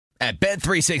At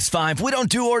Bet365, we don't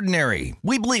do ordinary.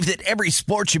 We believe that every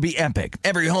sport should be epic.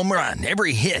 Every home run,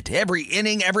 every hit, every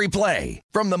inning, every play.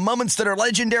 From the moments that are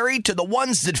legendary to the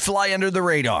ones that fly under the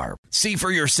radar. See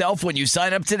for yourself when you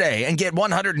sign up today and get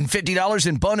 $150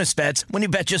 in bonus bets when you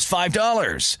bet just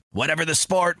 $5. Whatever the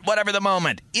sport, whatever the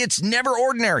moment, it's never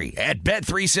ordinary at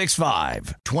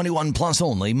Bet365. 21 plus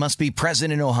only. Must be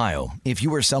present in Ohio. If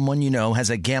you or someone you know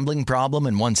has a gambling problem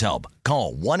and wants help,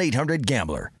 call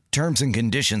 1-800-GAMBLER. Terms and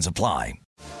conditions apply.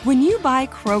 When you buy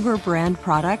Kroger brand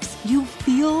products, you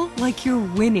feel like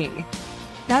you're winning.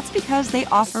 That's because they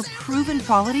offer proven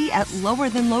quality at lower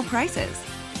than low prices.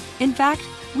 In fact,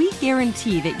 we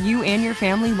guarantee that you and your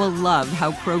family will love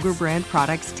how Kroger brand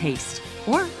products taste,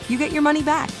 or you get your money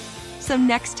back. So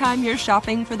next time you're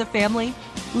shopping for the family,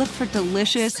 look for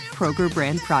delicious Kroger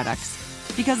brand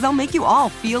products, because they'll make you all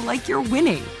feel like you're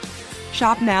winning.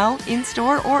 Shop now,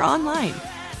 in-store, or online.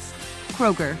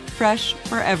 Kroger, fresh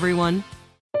for everyone.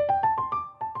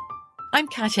 I'm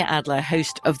Katya Adler,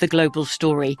 host of The Global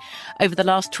Story. Over the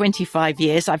last 25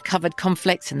 years, I've covered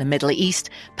conflicts in the Middle East,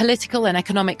 political and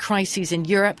economic crises in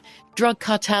Europe, drug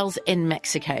cartels in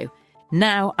Mexico.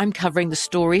 Now I'm covering the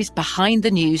stories behind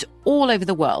the news all over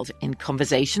the world in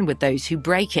conversation with those who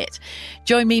break it.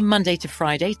 Join me Monday to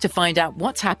Friday to find out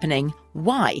what's happening,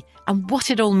 why, and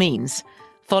what it all means.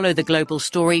 Follow The Global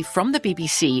Story from the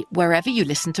BBC wherever you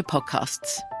listen to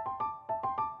podcasts.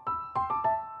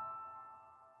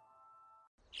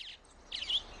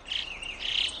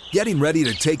 Getting ready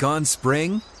to take on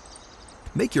spring?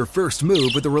 Make your first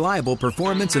move with the reliable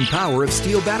performance and power of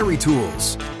Steel battery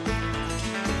tools.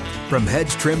 From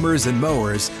hedge trimmers and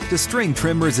mowers to string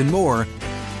trimmers and more,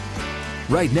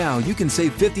 right now you can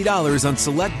save $50 on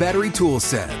select battery tool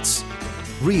sets.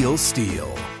 Real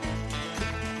Steel.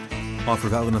 Offer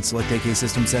valid on select AK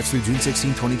system sets through June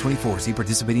 16, 2024. See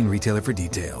participating retailer for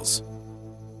details.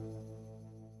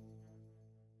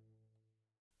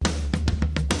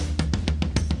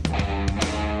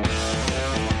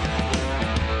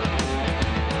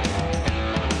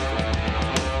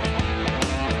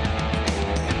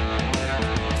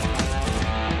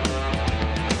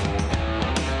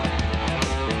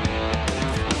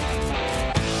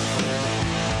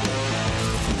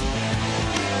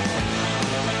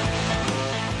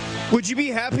 Would you be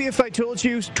happy if I told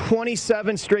you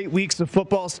 27 straight weeks of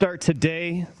football start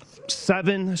today?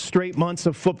 7 straight months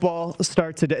of football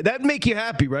start today. That'd make you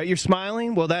happy, right? You're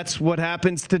smiling? Well, that's what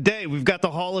happens today. We've got the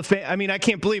Hall of Fame. I mean, I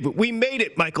can't believe it. We made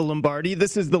it, Michael Lombardi.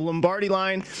 This is the Lombardi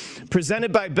Line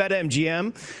presented by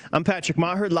BetMGM. I'm Patrick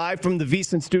Maher, live from the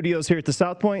VSiN Studios here at the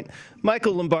South Point.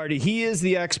 Michael Lombardi, he is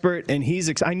the expert, and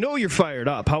I know you're fired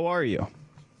up. How are you?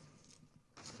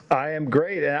 I am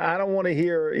great, and I don't want to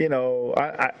hear,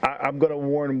 I'm going to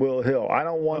warn Will Hill. I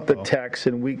don't want the text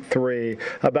in week 3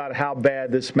 about how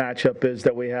bad this matchup is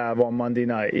that we have on Monday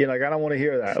night. I don't want to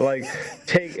hear that.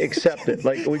 Accept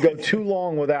it. We go too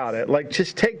long without it.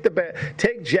 Just take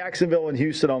Jacksonville and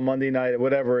Houston on Monday night, or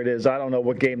whatever it is. I don't know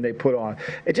what game they put on.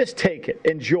 And just take it.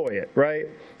 Enjoy it, right?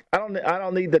 I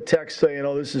don't need the text saying,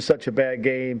 this is such a bad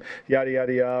game, yada,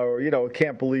 yada, yada, or,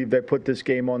 can't believe they put this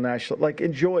game on national.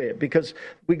 Enjoy it, because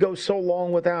we go so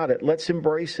long without it. Let's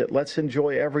embrace it. Let's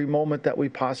enjoy every moment that we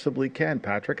possibly can,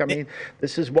 Patrick. I mean,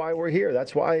 this is why we're here.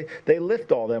 That's why they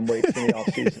lift all them weights in the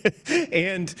offseason.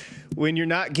 And when you're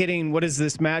not getting, what is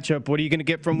this matchup, what are you going to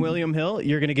get from William Hill?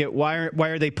 You're going to get, why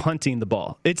are they punting the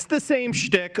ball? It's the same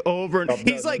shtick over.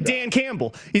 He's like Dan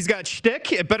Campbell. He's got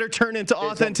shtick. It better turn into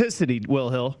authenticity, Will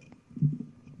Hill.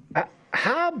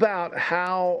 How about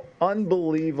how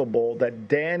unbelievable that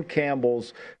Dan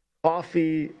Campbell's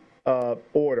coffee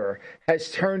order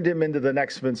has turned him into the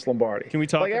next Vince Lombardi? Can we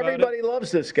talk about everybody it? Loves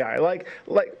this guy.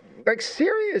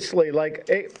 Seriously,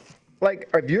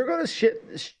 if you're going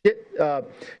to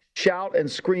shout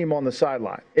and scream on the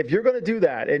sideline, if you're going to do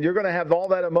that and you're going to have all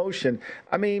that emotion,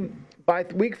 I mean, by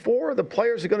week 4, the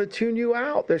players are going to tune you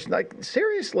out. There's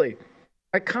seriously.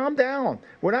 Calm down.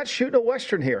 We're not shooting a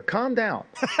Western here. Calm down.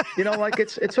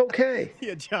 It's okay.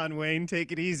 Yeah, John Wayne,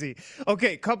 take it easy.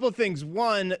 Okay, couple of things.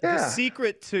 One, The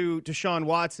secret to Deshaun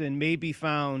Watson may be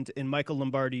found in Michael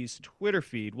Lombardi's Twitter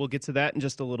feed. We'll get to that in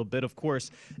just a little bit. Of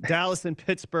course, Dallas and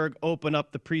Pittsburgh open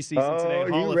up the preseason today.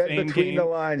 Hall you of read Fame between game. the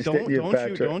lines, don't you,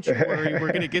 worry. We're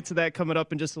going to get to that coming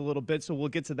up in just a little bit, so we'll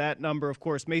get to that number. Of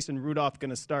course, Mason Rudolph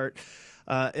going to start.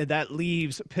 That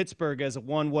leaves Pittsburgh as a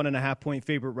 1.5 point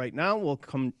favorite right now. We'll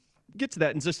get to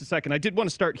that in just a second. I did want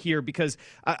to start here because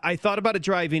I thought about it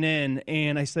driving in,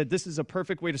 and I said this is a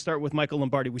perfect way to start with Michael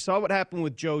Lombardi. We saw what happened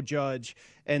with Joe Judge,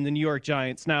 and the New York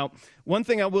Giants. Now, one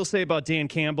thing I will say about Dan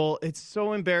Campbell, it's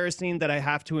so embarrassing that I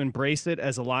have to embrace it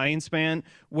as a Lions fan,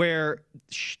 where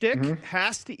shtick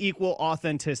has to equal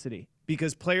authenticity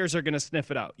because players are going to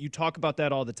sniff it out. You talk about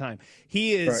that all the time.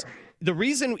 He is – the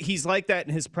reason he's like that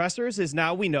in his pressers is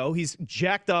now we know he's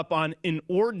jacked up on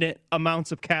inordinate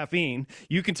amounts of caffeine.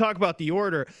 You can talk about the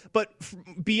order, but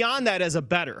beyond that, as a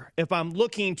bettor, if I'm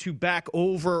looking to back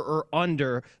over or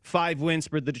under 5 wins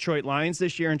for the Detroit Lions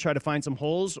this year and try to find some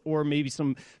holes or maybe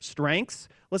some strengths,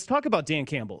 let's talk about Dan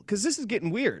Campbell because this is getting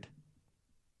weird.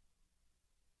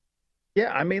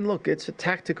 Yeah, I mean, look, it's a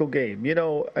tactical game,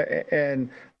 and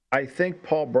I think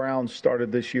Paul Brown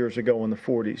started this years ago in the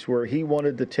 40s where he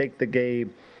wanted to take the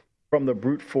game from the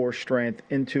brute force strength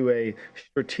into a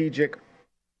strategic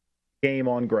game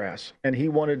on grass. And he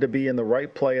wanted to be in the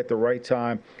right play at the right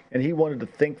time, and he wanted to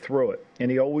think through it. And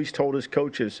he always told his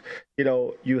coaches,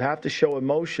 you have to show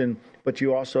emotion, but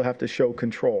you also have to show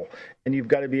control. And you've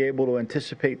got to be able to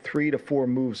anticipate 3 to 4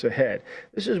 moves ahead.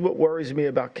 This is what worries me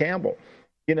about Campbell.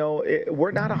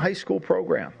 We're not a high school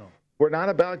program. We're not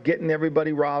about getting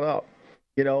everybody riled up.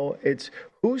 It's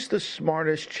who's the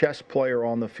smartest chess player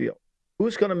on the field?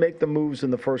 Who's going to make the moves in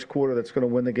the first quarter that's going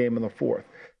to win the game in the fourth?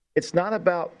 It's not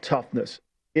about toughness.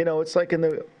 It's like in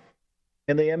the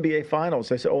NBA Finals,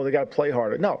 they say, they got to play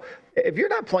harder. No, if you're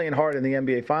not playing hard in the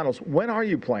NBA Finals, when are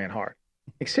you playing hard?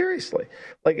 Like, seriously.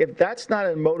 Like, if that's not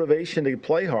a motivation to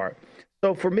play hard.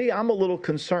 So for me, I'm a little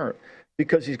concerned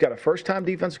because he's got a first-time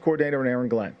defensive coordinator in Aaron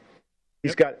Glenn.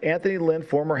 He's got Anthony Lynn,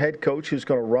 former head coach, who's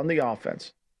going to run the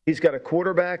offense. He's got a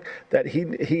quarterback that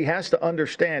he has to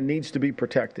understand needs to be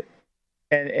protected.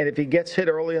 And if he gets hit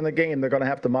early in the game, they're going to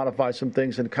have to modify some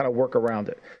things and kind of work around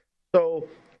it. So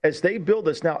as they build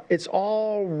this now, it's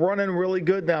all running really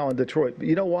good now in Detroit. But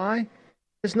you know why?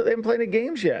 They haven't played any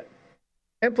games yet.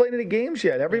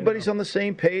 Everybody's on the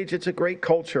same page. It's a great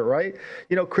culture, right?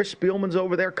 Chris Spielman's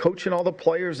over there coaching all the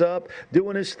players up,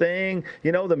 doing his thing.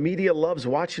 The media loves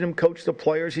watching him coach the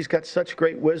players. He's got such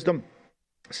great wisdom.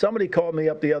 Somebody called me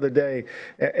up the other day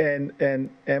and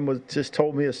was just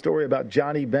told me a story about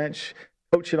Johnny Bench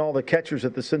coaching all the catchers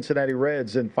at the Cincinnati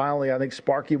Reds. And finally, I think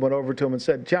Sparky went over to him and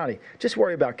said, Johnny, just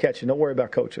worry about catching. Don't worry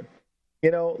about coaching.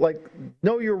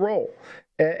 Know your role.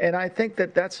 And I think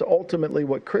that that's ultimately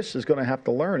what Chris is going to have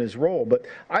to learn, his role. But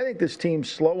I think this team's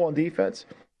slow on defense.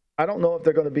 I don't know if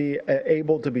they're going to be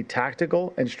able to be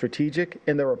tactical and strategic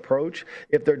in their approach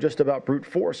if they're just about brute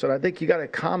force. And I think you got to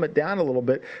calm it down a little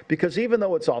bit because even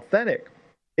though it's authentic,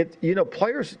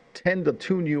 players tend to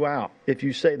tune you out if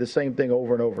you say the same thing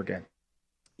over and over again.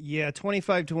 Yeah,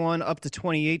 25-1 up to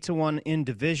 28-1 in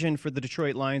division for the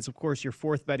Detroit Lions. Of course, your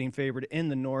 4th betting favorite in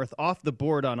the North, off the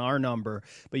board on our number,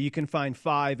 but you can find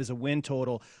 5 as a win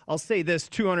total. I'll say this: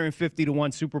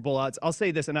 250-1 Super Bowl odds. I'll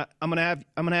say this, and I'm gonna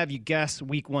have you guess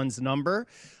Week 1's number.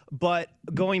 But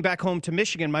going back home to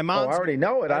Michigan, my mom's. I already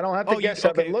know it. I don't have to guess.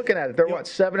 I've been looking at it. They're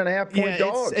 7.5 point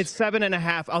dogs. It's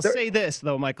 7.5. I'll say this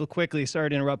though, Michael, quickly.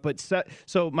 Sorry to interrupt, but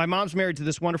so my mom's married to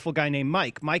this wonderful guy named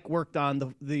Mike. Mike worked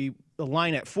on the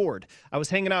line at Ford. I was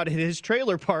hanging out at his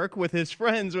trailer park with his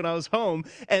friends when I was home,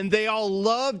 and they all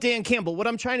love Dan Campbell. What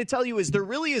I'm trying to tell you is there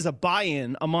really is a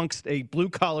buy-in amongst a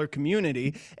blue-collar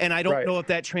community, and I don't know if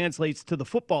that translates to the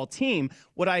football team.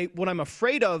 What I'm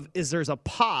afraid of is there's a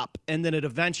pop, and then it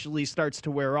eventually starts to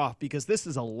wear off because this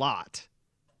is a lot.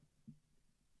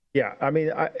 Yeah, I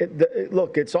mean,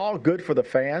 look, it's all good for the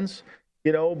fans,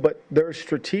 but there's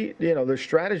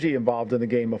strategy involved in the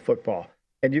game of football.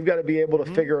 And you've got to be able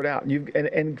to figure it out.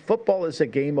 And football is a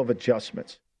game of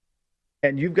adjustments.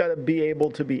 And you've got to be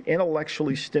able to be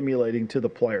intellectually stimulating to the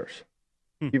players.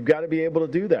 You've got to be able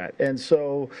to do that. And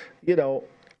so,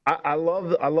 I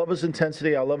love his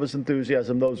intensity. I love his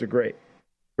enthusiasm. Those are great.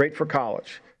 Great for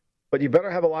college. But you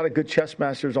better have a lot of good chess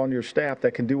masters on your staff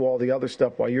that can do all the other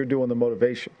stuff while you're doing the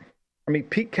motivation. I mean,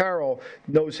 Pete Carroll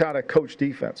knows how to coach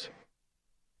defense.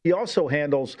 He also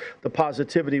handles the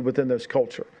positivity within this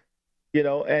culture.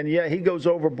 And yeah, he goes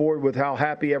overboard with how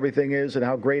happy everything is and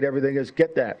how great everything is.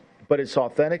 Get that. But it's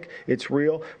authentic, it's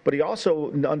real. But he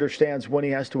also understands when he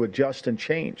has to adjust and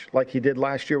change, like he did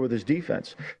last year with his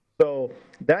defense. So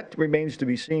that remains to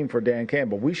be seen for Dan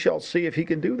Campbell. We shall see if he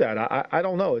can do that. I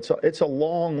don't know. It's a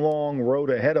long, long road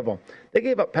ahead of him. They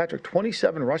gave up, Patrick,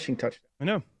 27 rushing touchdowns. I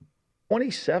know.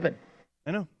 27.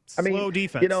 I know. Slow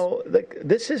defense.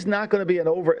 This is not going to be an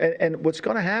over. And what's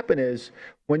going to happen is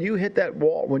when you hit that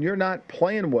wall, when you're not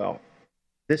playing well,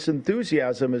 this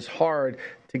enthusiasm is hard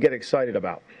to get excited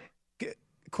about.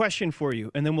 question for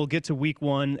you, and then we'll get to week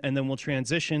one, and then we'll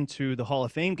transition to the Hall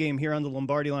of Fame game here on the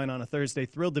Lombardi Line on a Thursday.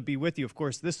 Thrilled to be with you. Of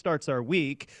course, this starts our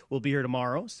week. We'll be here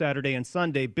tomorrow, Saturday and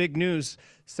Sunday. Big news,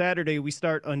 Saturday we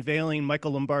start unveiling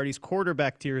Michael Lombardi's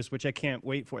quarterback tiers, which I can't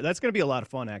wait for. That's going to be a lot of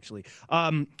fun, actually.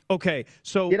 Okay,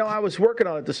 so... I was working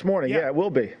on it this morning. Yeah, it will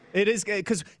be. It is,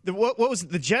 because what was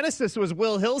the genesis was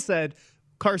Will Hill said,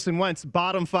 Carson Wentz,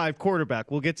 bottom 5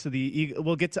 quarterback. We'll get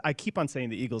to I keep on saying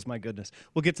the Eagles, my goodness.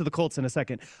 We'll get to the Colts in a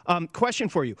second. Question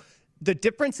for you. The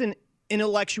difference in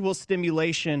intellectual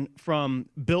stimulation from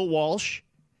Bill Walsh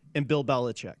and Bill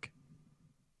Belichick?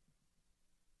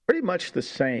 Pretty much the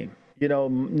same.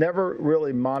 Never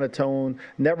really monotone,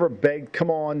 never begged,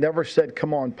 come on, never said,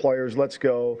 come on, players, let's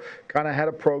go. Kind of had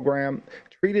a program.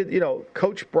 Treated,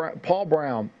 Coach Paul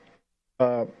Brown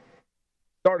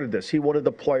started this. He wanted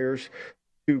the players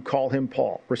to call him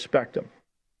Paul, respect him.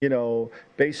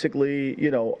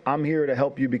 Basically, I'm here to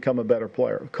help you become a better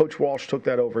player. Coach Walsh took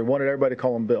that over. He wanted everybody to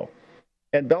call him Bill.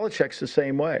 And Belichick's the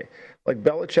same way. Like,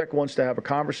 Belichick wants to have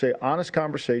a honest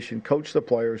conversation, coach the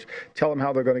players, tell them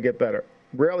how they're going to get better.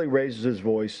 Rarely raises his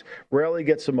voice, rarely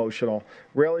gets emotional,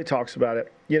 rarely talks about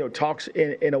it, talks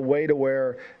in a way to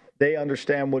where they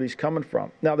understand what he's coming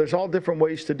from. Now, there's all different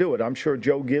ways to do it. I'm sure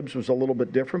Joe Gibbs was a little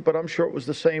bit different, but I'm sure it was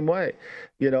the same way.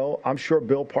 I'm sure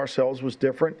Bill Parcells was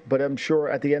different, but I'm sure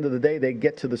at the end of the day, they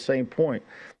get to the same point.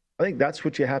 I think that's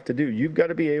what you have to do. You've got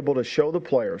to be able to show the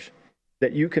players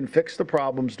that you can fix the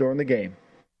problems during the game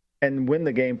and win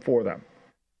the game for them.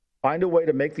 Find a way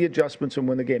to make the adjustments and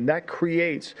win the game. That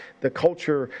creates the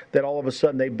culture that all of a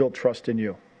sudden they build trust in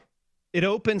you. It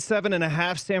opens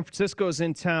 7.5. San Francisco's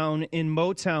in town in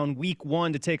Motown week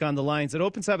 1 to take on the Lions. It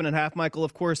opens 7.5, Michael.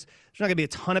 Of course, there's not going to be a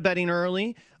ton of betting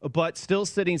early, but still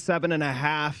sitting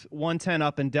 7.5, 110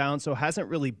 up and down, so hasn't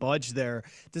really budged there.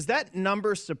 Does that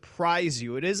number surprise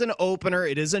you? It is an opener.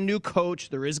 It is a new coach.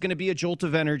 There is going to be a jolt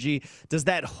of energy. Does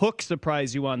that hook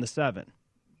surprise you on the 7?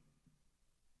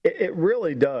 It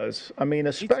really does. I mean,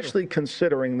 especially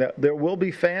considering that there will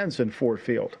be fans in Ford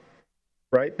Field,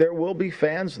 right? There will be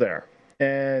fans there.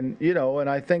 And, and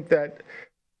I think that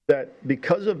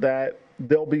because of that,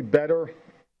 they'll be better.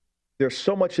 There's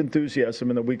so much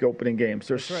enthusiasm in the week opening games.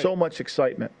 There's so much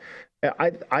excitement.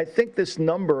 I think this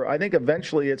number,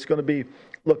 eventually it's going to be,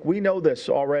 look, we know this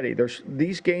already. There's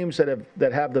these games that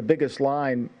have the biggest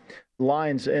lines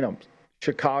in them.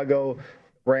 Chicago,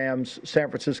 Rams, San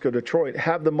Francisco, Detroit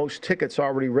have the most tickets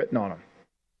already written on them.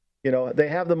 They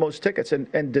have the most tickets.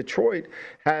 And Detroit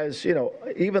has,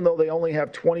 even though they only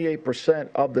have 28%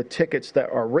 of the tickets that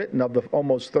are written of the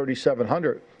almost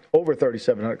 3,700, over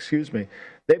 3,700, excuse me,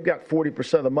 they've got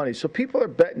 40% of the money. So people are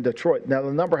betting Detroit. Now,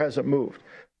 the number hasn't moved.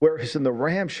 Whereas in the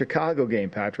Rams-Chicago game,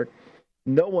 Patrick,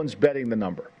 no one's betting the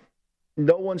number.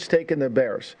 No one's taking the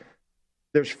Bears.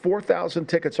 There's 4,000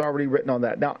 tickets already written on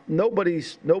that. Now,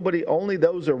 only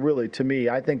those are really, to me,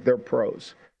 I think they're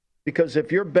pros. Because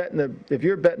if you're betting that,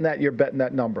 you're betting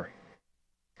that number.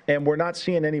 And we're not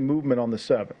seeing any movement on the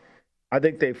 7. I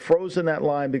think they've frozen that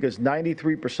line because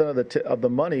 93% of the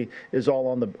money is all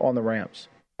on the Rams.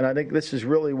 And I think this is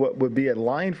really what would be a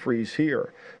line freeze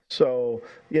here. So,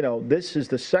 this is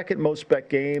the second most bet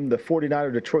game. The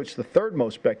 49er Detroit's the third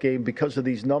most bet game because of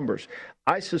these numbers.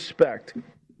 I suspect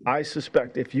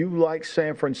if you like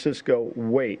San Francisco,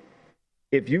 wait.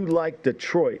 If you like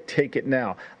Detroit, take it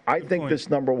now. I think this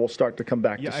number will start to come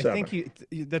back to 7. I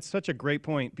think that's such a great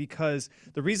point, because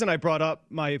the reason I brought up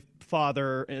my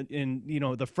father and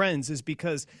the friends is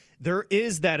because there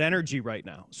is that energy right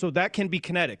now. So that can be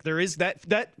kinetic. There is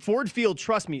that Ford Field,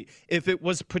 trust me, if it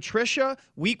was Patricia,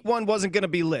 week 1 wasn't going to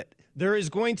be lit. There is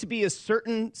going to be a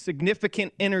certain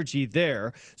significant energy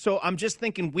there. So I'm just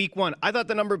thinking week 1. I thought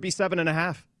the number would be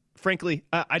 7.5. Frankly,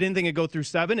 I didn't think it'd go through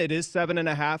 7. It is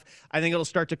 7.5. I think it'll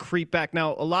start to creep back.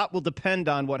 Now, a lot will depend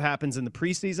on what happens in the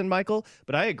preseason, Michael,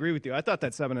 but I agree with you. I thought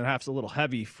that 7.5 is a little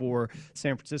heavy for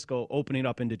San Francisco opening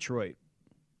up in Detroit.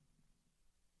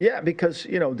 Yeah, because,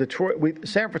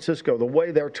 San Francisco, the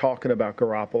way they're talking about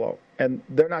Garoppolo, and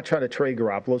they're not trying to trade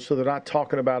Garoppolo, so they're not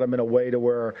talking about him in a way to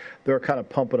where they're kind of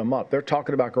pumping him up. They're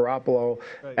talking about Garoppolo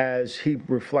as he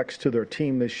reflects to their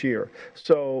team this year.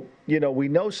 So, we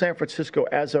know San Francisco,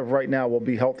 as of right now, will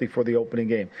be healthy for the opening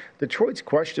game. Detroit's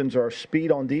questions are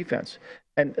speed on defense.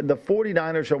 And the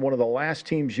 49ers are one of the last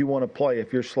teams you want to play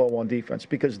if you're slow on defense,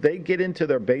 because they get into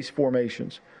their base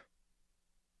formations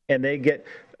and they get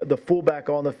the fullback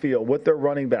on the field with their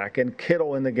running back and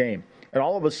Kittle in the game. And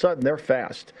all of a sudden, they're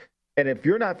fast. And if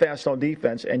you're not fast on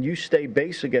defense and you stay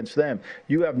base against them,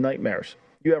 you have nightmares.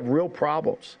 You have real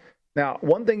problems. Now,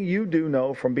 one thing you do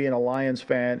know from being a Lions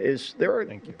fan is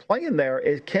playing there,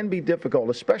 it can be difficult,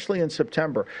 especially in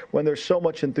September when there's so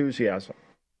much enthusiasm.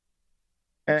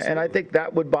 And I think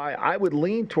that I would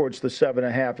lean towards the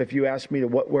 7.5 if you ask me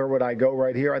where would I go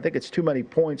right here. I think it's too many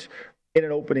points in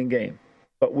an opening game.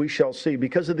 But we shall see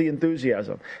because of the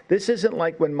enthusiasm. This isn't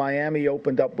like when Miami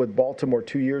opened up with Baltimore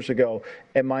 2 years ago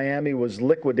and Miami was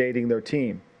liquidating their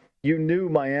team. You knew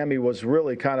Miami was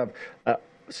really kind of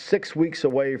 6 weeks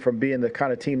away from being the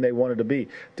kind of team they wanted to be.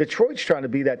 Detroit's trying to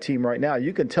be that team right now.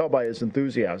 You can tell by his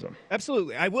enthusiasm.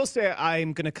 Absolutely. I will say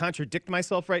I'm going to contradict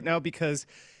myself right now because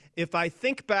if I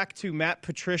think back to Matt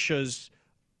Patricia's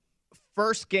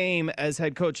first game as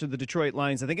head coach of the Detroit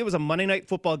Lions, I think it was a Monday Night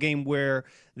Football game where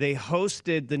they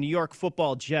hosted the New York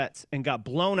Football Jets and got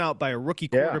blown out by a rookie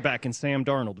quarterback in Sam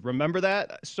Darnold. Remember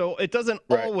that? So it doesn't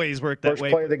always work that way.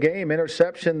 First play of the game,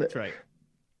 interception. That's right.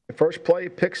 The first play,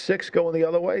 pick six going the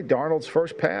other way, Darnold's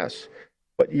first pass.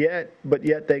 But yet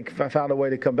they found a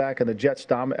way to come back, and the Jets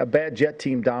a bad Jet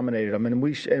team dominated them, and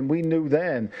we knew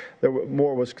then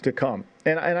more was to come.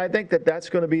 And I think that's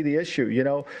going to be the issue. You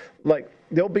know, like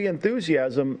there'll be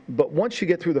enthusiasm, but once you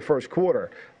get through the first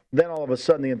quarter, then all of a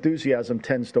sudden the enthusiasm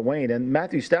tends to wane, and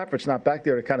Matthew Stafford's not back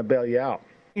there to kind of bail you out.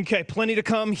 Okay, plenty to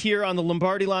come here on the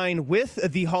Lombardi Line with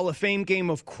the Hall of Fame game,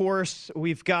 of course.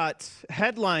 We've got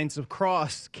headlines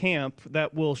across camp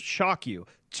that will shock you.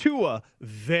 Tua,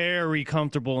 very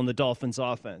comfortable in the Dolphins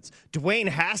offense. Dwayne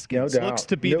Haskins looks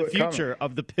to be the future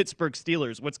of the Pittsburgh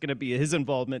Steelers. What's going to be his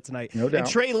involvement tonight? No doubt. And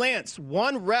Trey Lance,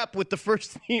 one rep with the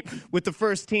first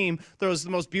team, throws the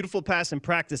most beautiful pass in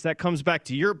practice. That comes back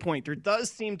to your point. There does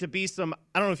seem to be some,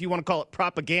 I don't know if you want to call it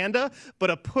propaganda, but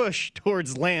a push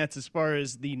towards Lance as far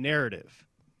as the narrative.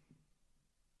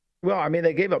 Well, I mean,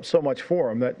 they gave up so much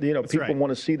for him that, people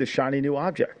want to see the shiny new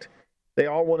object. They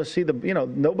all want to see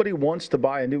nobody wants to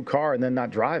buy a new car and then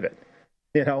not drive it,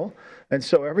 And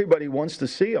so everybody wants to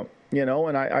see them,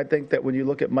 And I think that when you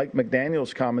look at Mike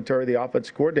McDaniel's commentary, the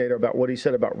offensive coordinator, about what he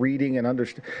said about reading and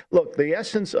understand. Look, the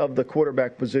essence of the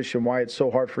quarterback position, why it's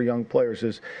so hard for young players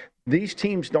is these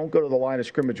teams don't go to the line of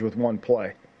scrimmage with one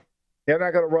play. They're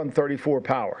not going to run 34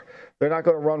 power. They're not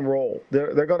going to run roll.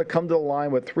 They're going to come to the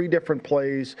line with 3 different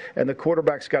plays, and the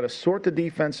quarterback's got to sort the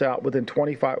defense out within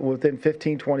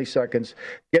 15, 20 seconds,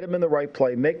 get them in the right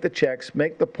play, make the checks,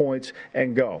 make the points,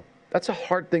 and go. That's a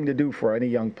hard thing to do for any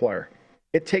young player.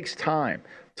 It takes time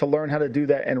to learn how to do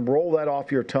that and roll that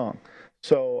off your tongue.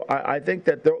 So I think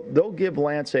that they'll give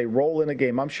Lance a role in a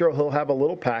game. I'm sure he'll have a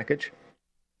little package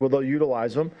where they'll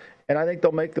utilize him, and I think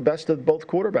they'll make the best of both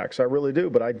quarterbacks. I really do.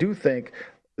 But I do think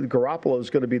Garoppolo is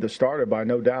going to be the starter by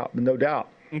no doubt.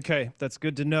 Okay, that's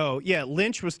good to know. Yeah,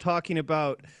 Lynch was talking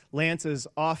about Lance's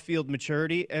off-field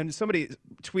maturity, and somebody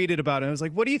tweeted about it. I was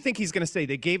like, what do you think he's going to say?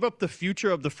 They gave up the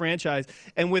future of the franchise,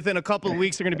 and within a couple of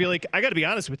weeks they're going to be like, I got to be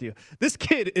honest with you. This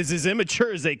kid is as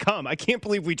immature as they come. I can't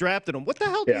believe we drafted him. What the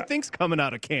hell do you think's coming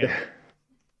out of camp?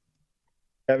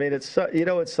 I mean, it's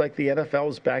like the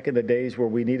NFL's back in the days where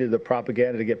we needed the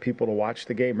propaganda to get people to watch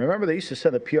the game. Remember, they used to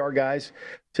send the PR guys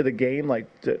to the game like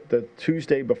the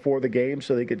Tuesday before the game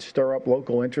so they could stir up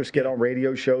local interest, get on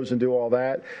radio shows and do all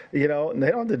that, and they don't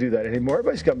have to do that anymore.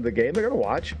 Everybody's coming to the game. They're going to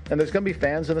watch, and there's going to be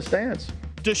fans in the stands.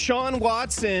 Deshaun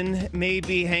Watson may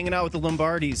be hanging out with the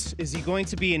Lombardis. Is he going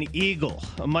to be an Eagle?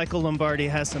 Michael Lombardi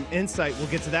has some insight. We'll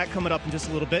get to that coming up in just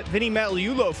a little bit. Vinny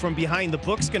Magliulo from Behind the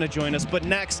Book's going to join us. But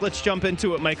next, let's jump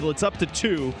into it, Michael. It's up to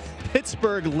 2.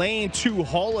 Pittsburgh Lane 2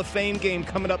 Hall of Fame game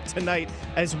coming up tonight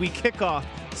as we kick off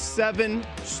 7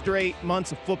 straight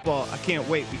months of football. I can't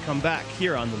wait. We come back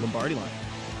here on the Lombardi Line.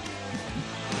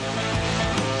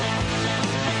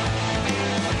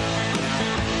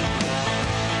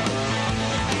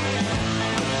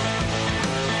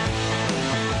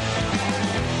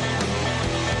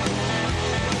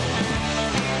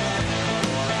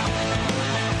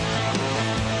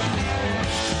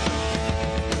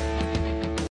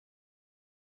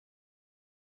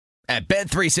 At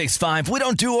Bet365, we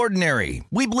don't do ordinary.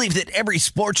 We believe that every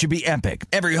sport should be epic.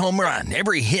 Every home run,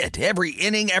 every hit, every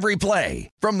inning, every play.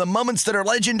 From the moments that are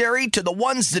legendary to the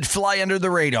ones that fly under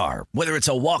the radar. Whether it's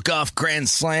a walk-off grand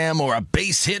slam or a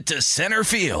base hit to center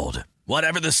field.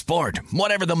 Whatever the sport,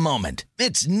 whatever the moment.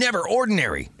 It's never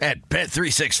ordinary at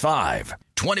Bet365.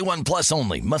 21 plus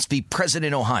only. Must be present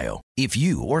in Ohio. If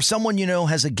you or someone you know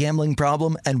has a gambling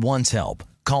problem and wants help,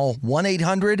 call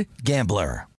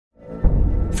 1-800-GAMBLER.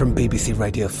 From BBC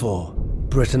Radio 4,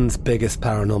 Britain's biggest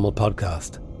paranormal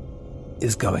podcast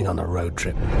is going on a road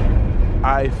trip.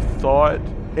 I thought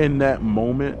in that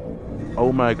moment,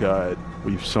 oh my God,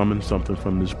 we've summoned something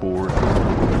from this board.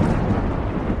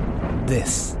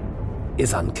 This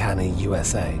is Uncanny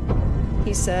USA.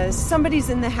 He says, "Somebody's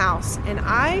in the house," and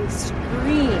I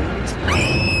screamed.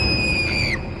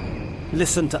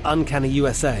 Listen to Uncanny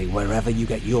USA wherever you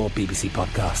get your BBC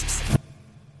podcasts,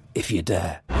 if you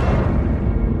dare.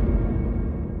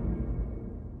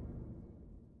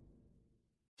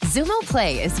 Xumo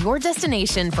Play is your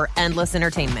destination for endless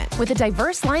entertainment. With a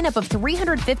diverse lineup of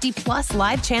 350-plus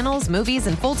live channels, movies,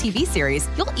 and full TV series,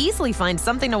 you'll easily find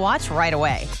something to watch right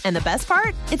away. And the best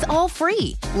part? It's all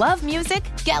free. Love music?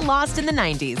 Get lost in the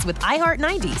 90s with iHeart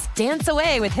 90s, dance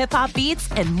away with hip-hop beats,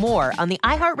 and more on the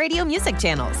iHeartRadio music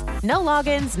channels. No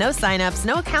logins, no signups,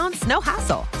 no accounts, no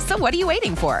hassle. So what are you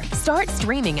waiting for? Start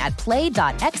streaming at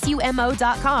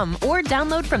play.xumo.com or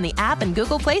download from the app and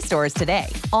Google Play stores today.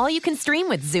 All you can stream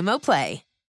with Xumo Play.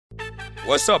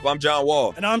 What's up? I'm John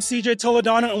Wall. And I'm CJ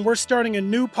Toledano, and we're starting a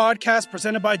new podcast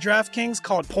presented by DraftKings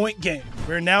called Point Game.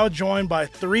 We're now joined by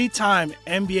three-time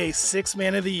NBA Sixth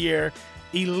Man of the Year,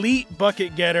 elite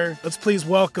bucket getter. Let's please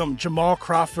welcome Jamal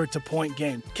Crawford to Point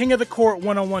Game. King of the Court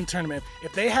one-on-one tournament.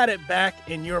 If they had it back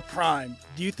in your prime,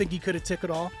 do you think you could have took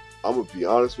it all? I'm going to be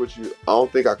honest with you. I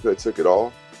don't think I could have took it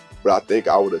all, but I think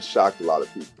I would have shocked a lot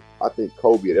of people. I think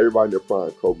Kobe and everybody in their prime,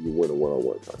 Kobe would win a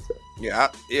one-on-one contest. Yeah,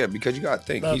 because you got to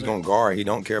think, he's going to guard. He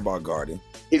don't care about guarding.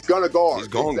 He's going to guard. He's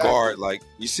going to guard. Like,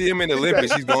 you see him in the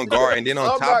Olympics, he's going to guard. And then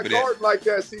on top of that. I'm not guarding like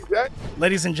that, CJ.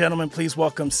 Ladies and gentlemen, please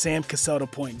welcome Sam Cassell to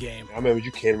Point Game. I remember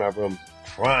you came out from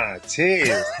crying,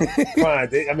 tears,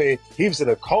 crying. I mean, he was in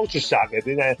a culture shock. And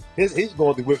then he's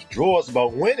going through withdrawals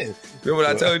about winning. Remember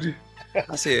what I told you?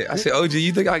 I said, OG,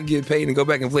 you think I can get paid and go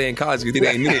back and play in college? You think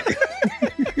I ain't it?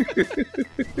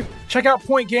 Check out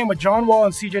Point Game with John Wall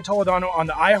and CJ Toledano on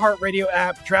the iHeartRadio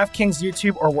app, DraftKings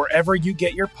YouTube, or wherever you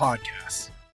get your podcasts.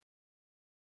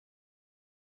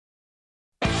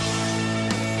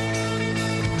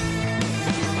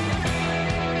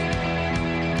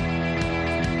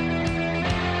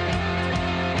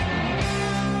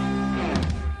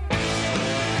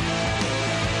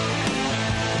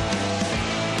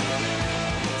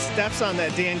 Steps on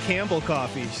that Dan Campbell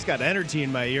coffee. She's got energy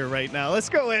in my ear right now. Let's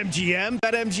go MGM.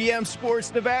 BetMGM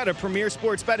Sports Nevada, premier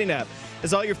sports betting app.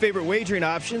 Has all your favorite wagering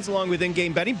options along with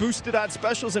in-game betting, boosted odds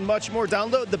specials, and much more.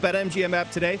 Download the BetMGM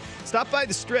app today. Stop by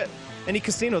the Strip. Any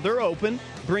casino, they're open.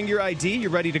 Bring your ID.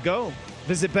 You're ready to go.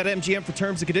 Visit BetMGM for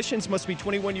terms and conditions. Must be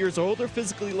 21 years old or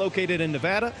physically located in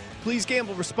Nevada. Please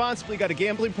gamble responsibly. Got a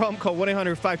gambling problem? Call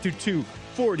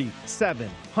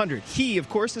 1-800-522-4700. He, of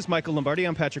course, is Michael Lombardi.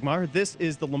 I'm Patrick Maher. This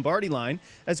is the Lombardi Line.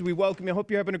 As we welcome you, I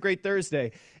hope you're having a great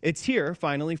Thursday. It's here,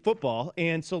 finally, football.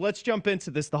 And so let's jump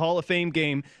into this, the Hall of Fame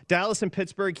game. Dallas and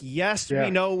Pittsburgh. Yes,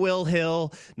 we know Will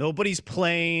Hill. Nobody's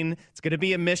playing. It's going to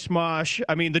be a mishmash.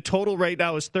 I mean, the total right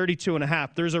now is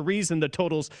 32.5. There's a reason the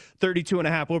total's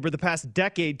 32.5. Over the past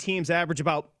decade, teams average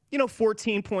about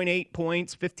 14.8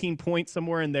 points, 15 points,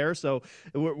 somewhere in there. So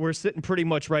we're sitting pretty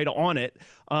much right on it.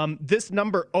 This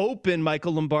number open,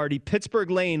 Michael Lombardi, Pittsburgh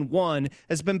laying 1,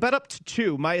 has been bet up to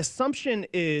 2. My assumption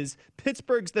is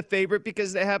Pittsburgh's the favorite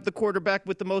because they have the quarterback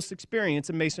with the most experience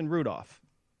in Mason Rudolph.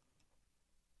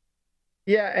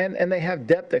 Yeah, and they have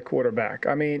depth at quarterback.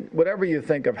 I mean, whatever you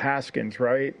think of Haskins,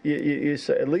 right? You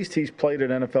say, at least he's played in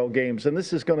NFL games, and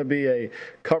this is going to be a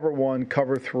cover 1,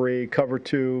 cover 3, cover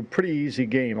 2, pretty easy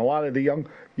game. A lot of the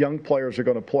young players are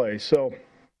going to play. So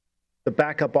the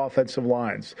backup offensive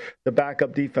lines, the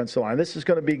backup defensive line. This is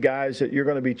going to be guys that you're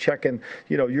going to be checking,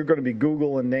 you're going to be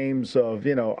Googling names of,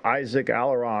 Isaac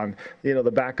Alleron,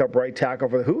 the backup right tackle.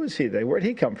 Who is he? Where'd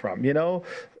he come from,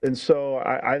 And so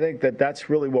I think that's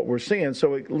really what we're seeing.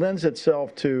 So it lends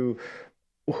itself to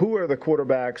who are the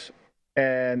quarterbacks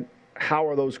and how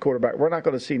are those quarterbacks? We're not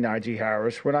going to see Najee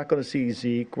Harris. We're not going to see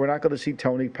Zeke. We're not going to see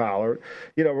Tony Pollard.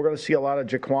 We're going to see a lot of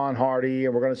Jaquan Hardy,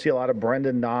 and we're going to see a lot of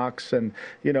Brendan Knox and,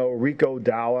 Rico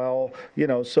Dowell.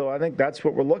 So I think that's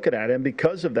what we're looking at. And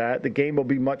because of that, the game will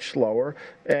be much slower,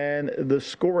 and the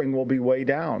scoring will be way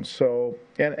down. So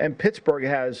and Pittsburgh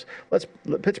has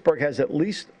at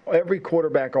least every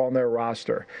quarterback on their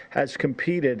roster has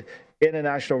competed in a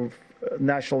National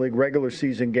League regular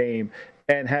season game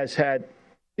and has had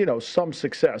some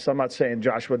success. I'm not saying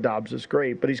Joshua Dobbs is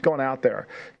great, but he's gone out there.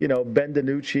 Ben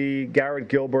DiNucci, Garrett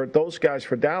Gilbert, those guys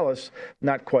for Dallas,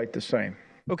 not quite the same.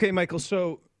 Okay, Michael,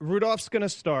 so Rudolph's going to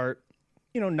start,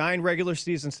 9 regular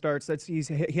season starts. He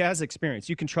has experience.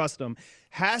 You can trust him.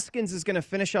 Haskins is going to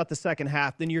finish out the second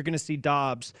half. Then you're going to see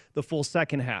Dobbs the full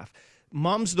second half.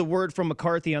 Mum's the word from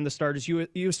McCarthy on the starters.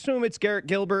 You assume it's Garrett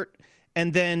Gilbert,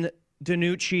 and then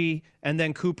DiNucci, and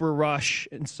then Cooper Rush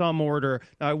in some order.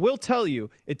 Now, I will tell you,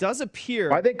 it does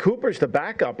appear. I think Cooper's the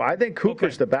backup.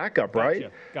 The backup,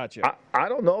 right? Gotcha. I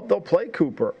don't know if they'll play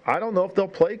Cooper. I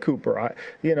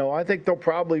think they'll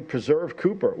probably preserve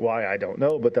Cooper. Why, I don't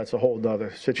know, but that's a whole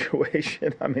other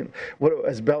situation. I mean,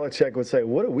 as Belichick would say,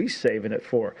 what are we saving it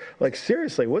for? Like,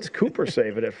 seriously, what's Cooper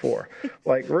saving it for?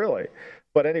 Like, really?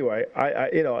 But anyway,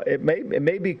 it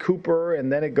may be Cooper, and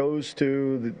then it goes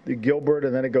to the Gilbert,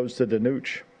 and then it goes to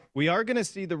DiNucci. We are going to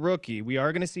see the rookie. We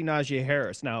are going to see Najee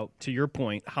Harris. Now, to your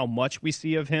point, how much we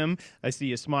see of him, I see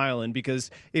you smiling because,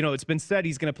 it's been said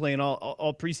he's going to play in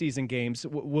all preseason games.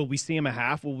 Will we see him a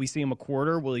half? Will we see him a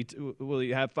quarter? Will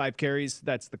he have 5 carries?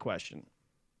 That's the question.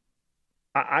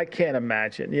 I can't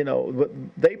imagine.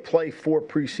 They play 4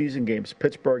 preseason games,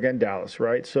 Pittsburgh and Dallas,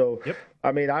 right? So, yep.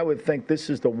 I mean, I would think this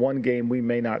is the one game we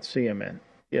may not see him in.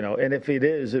 And if it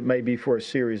is, it may be for a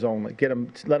series only.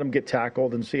 Let him get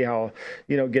tackled and see how,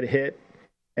 get hit.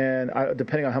 And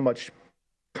depending on how much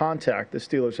contact the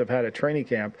Steelers have had at training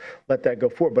camp, let that go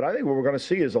forward. But I think what we're going to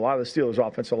see is a lot of the Steelers'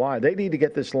 offensive line. They need to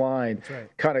get this line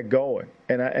kind of going.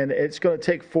 And it's going to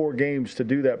take 4 games to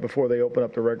do that before they open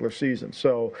up the regular season.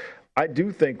 So I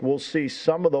do think we'll see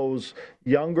some of those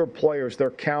younger players they're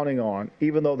counting on,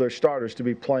 even though they're starters, to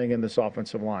be playing in this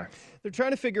offensive line. They're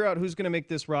trying to figure out who's going to make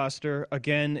this roster.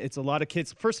 Again, it's a lot of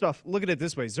kids. First off, look at it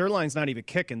this way. Zerline's not even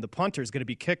kicking. The punter's going to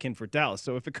be kicking for Dallas.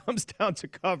 So if it comes down to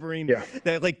covering,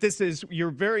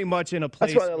 you're very much in a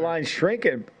place. That's why the line's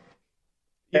shrinking.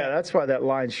 Yeah, that's why that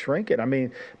line's shrinking. I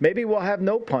mean, maybe we'll have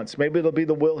no punts. Maybe it'll be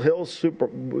the Will Hill super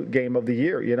game of the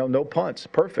year. No punts.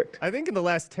 Perfect. I think in the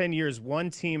last 10 years, one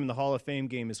team in the Hall of Fame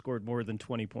game has scored more than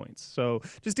 20 points. So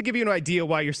just to give you an idea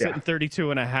why you're sitting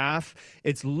 32.5,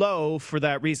 it's low for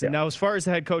that reason. Now, as far as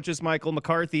the head coaches, Michael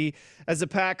McCarthy, as a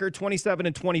Packer,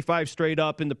 27-25 straight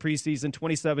up in the preseason,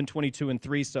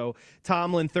 27-22-3. So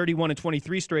Tomlin,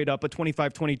 31-23 straight up, but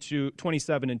 25-22,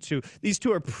 27-2. These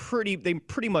two are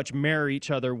pretty much marry each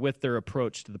other with their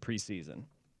approach to the preseason.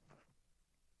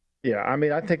 Yeah, I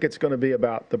mean, I think it's going to be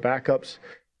about the backups.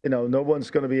 No one's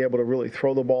going to be able to really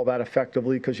throw the ball that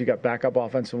effectively because you got backup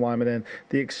offensive linemen in.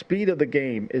 The speed of the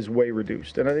game is way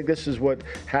reduced. And I think this is what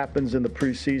happens in the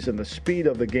preseason. The speed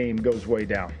of the game goes way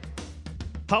down.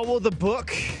 How will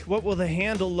what will the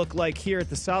handle look like here at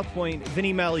the South Point?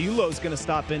 Vinny Magliulo is going to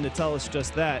stop in to tell us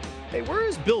just that. Hey, where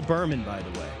is Bill Berman, by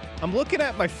the way? I'm looking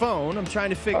at my phone. I'm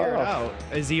trying to figure it out.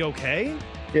 Is he okay?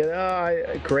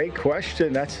 Great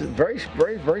question. That's very,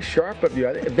 very, very sharp of you.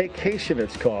 Vacation,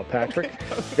 it's called, Patrick.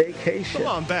 Vacation.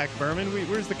 Come on back, Berman.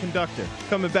 Where's the conductor?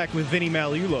 Coming back with Vinny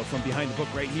Magliulo from Behind the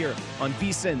Book right here on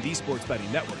VSiN, the Sports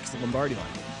Betting Network, the Lombardi Line.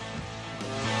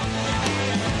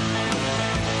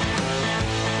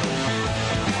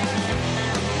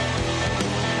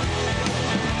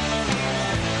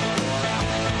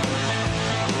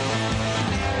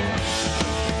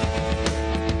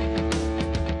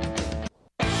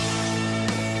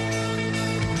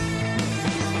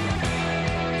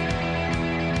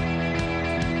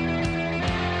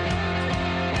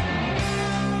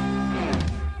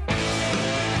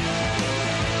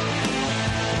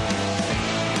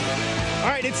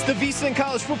 It's the VSiN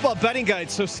College Football Betting Guide.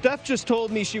 So Steph just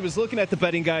told me she was looking at the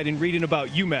betting guide and reading about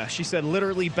UMass. She said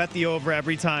literally bet the over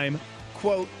every time.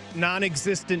 Quote,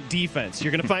 non-existent defense.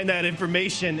 You're going to find that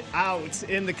information out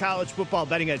in the College Football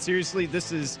Betting Guide. Seriously,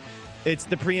 it's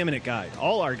the preeminent guide.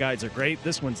 All our guides are great.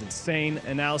 This one's insane.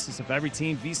 Analysis of every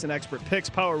team, VSiN expert picks,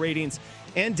 power ratings,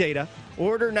 and data.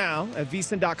 Order now at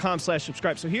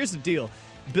vsin.com/subscribe. So here's the deal.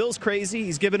 Bill's crazy.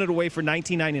 He's giving it away for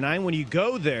 $19.99. When you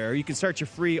go there, you can start your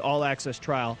free all-access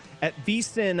trial at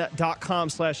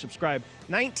vsin.com/subscribe.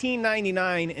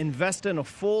 $19.99. Invest in a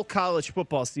full college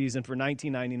football season for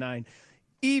 $19.99.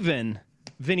 Even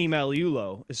Vinny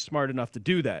Magliulo is smart enough to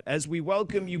do that. As we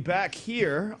welcome you back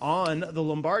here on the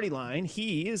Lombardi Line,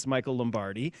 he is Michael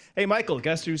Lombardi. Hey, Michael,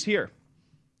 guess who's here?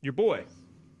 Your boy.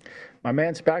 My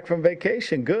man's back from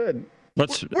vacation. Good. Where'd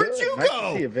you nice go?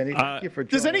 To see you, Vinny. Thank you for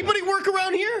does joining anybody us. work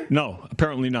around here? No,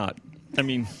 apparently not. I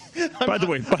mean, by the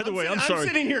way, I'm sorry. I'm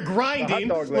sitting here grinding.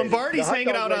 Lombardi's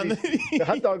hanging out on the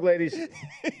hot dog ladies.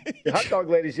 The hot dog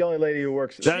lady's the only lady who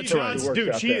works. That's right,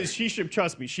 dude. She should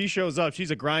trust me. She shows up.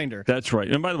 She's a grinder. That's right.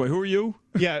 And by the way, who are you?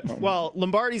 Yeah, well,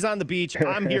 Lombardi's on the beach.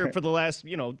 I'm here for the last,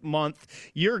 month.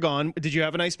 You're gone. Did you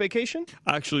have a nice vacation?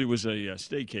 Actually, it was a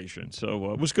staycation,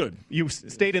 so it was good. You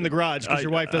stayed in the garage because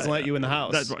your wife doesn't let you in the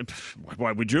house. That's right.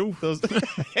 Why would you?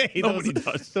 Nobody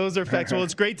does. Those are facts. Well,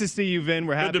 it's great to see you, Vin.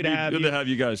 We're happy to have you. Good to have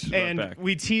you guys and back.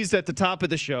 We teased at the top of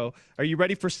the show. Are you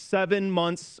ready for 7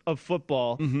 months of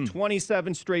football,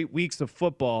 27 straight weeks of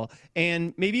football?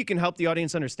 And maybe you can help the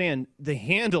audience understand the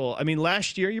handle. I mean,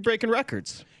 last year you're breaking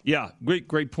records. Yeah,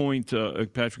 great point,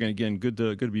 Patrick. And again, good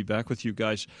to be back with you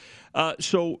guys.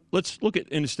 So let's look at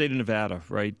in the state of Nevada,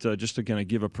 right? Just to kind of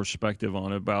give a perspective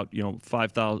on it, about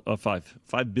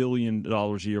 $5 billion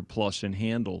a year plus in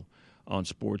handle on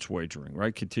sports wagering,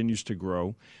 right? Continues to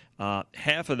grow.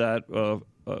 Half of that,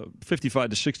 55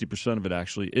 to 60% of it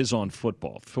actually is on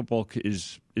football. Football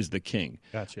is the king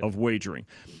of wagering.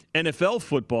 NFL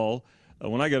football.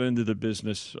 When I got into the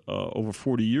business over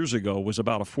 40 years ago, was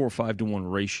about a 4 or 5 to 1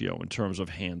 ratio in terms of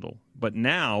handle. But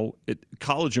now,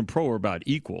 college and pro are about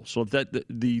equal. So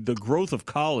the growth of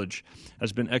college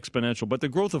has been exponential, but the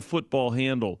growth of football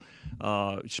handle,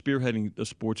 spearheading the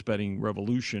sports betting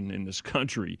revolution in this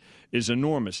country, is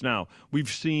enormous. Now,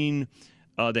 we've seen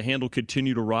the handle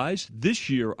continue to rise. This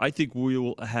year, I think we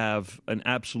will have an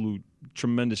absolute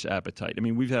tremendous appetite. I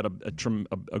mean, we've had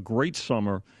a great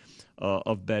summer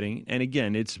of betting. And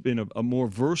again, it's been a more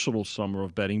versatile summer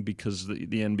of betting because the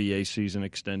NBA season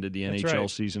extended, the NHL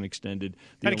season extended.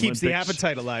 Kind of keeps the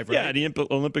appetite alive, right? Yeah, the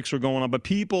Olympics are going on. But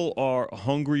people are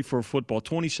hungry for football.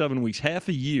 27 weeks, half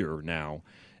a year now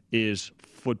is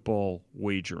football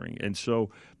wagering. And so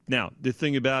now the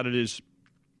thing about it is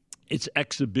it's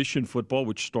exhibition football,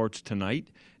 which starts tonight.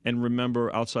 And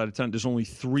remember, outside of town, there's only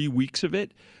 3 weeks of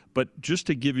it. But just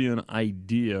to give you an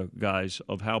idea, guys,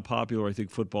 of how popular I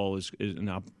think football is and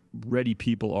how ready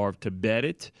people are to bet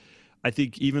it, I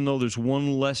think even though there's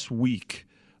one less week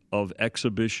of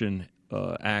exhibition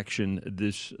action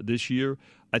this year,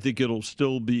 I think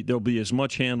there'll be as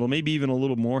much handle, maybe even a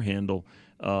little more handle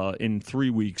in 3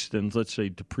 weeks than, let's say,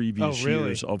 the previous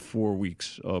years of 4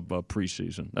 weeks of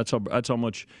preseason. That's how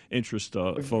much interest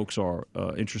folks are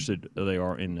interested they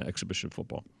are in exhibition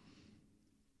football.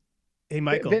 Hey,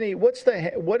 Michael. Vinny,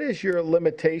 what is your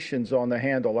limitations on the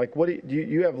handle? Like, do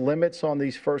you have limits on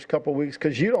these first couple of weeks?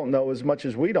 Because you don't know as much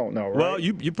as we don't know, right? Well,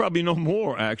 you probably know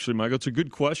more, actually, Michael. It's a good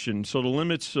question. So the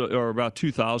limits are about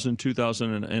 2,000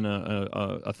 and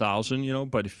 1,000,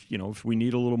 But if we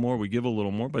need a little more, we give a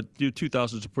little more. But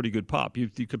 2,000 is a pretty good pop. You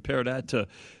compare that to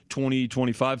 20,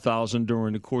 25,000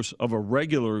 during the course of a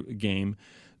regular game.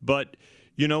 But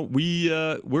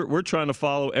we're trying to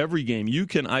follow every game. You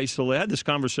can isolate. I had this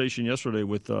conversation yesterday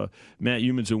with Matt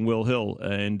Humans and Will Hill,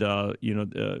 and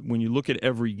when you look at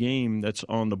every game that's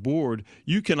on the board,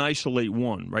 you can isolate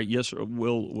one, right? Yes,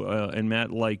 Will and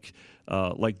Matt like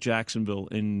Jacksonville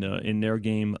in their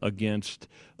game against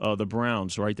the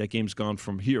Browns, right? That game's gone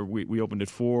from here. We opened at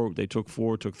 4. They took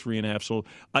 4, took 3.5. So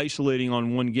isolating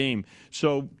on one game.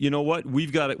 So you know what? We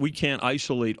can't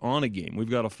isolate on a game. We've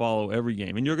got to follow every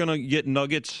game. And you're going to get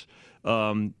nuggets.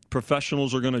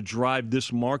 Professionals are going to drive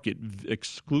this market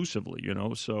exclusively,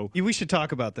 So we should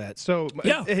talk about that. So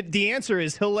the answer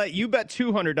is he'll let you bet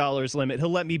 $200 limit. He'll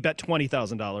let me bet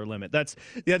 $20,000 limit. That's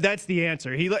the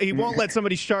answer. He won't let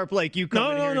somebody sharp like you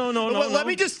come in here. No. Let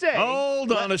me just say.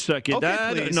 Hold on a second. Okay,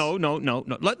 please. No.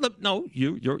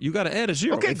 You got to add a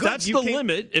 0. Okay, if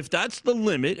that's the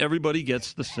limit, everybody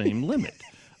gets the same limit.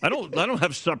 I don't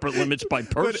have separate limits by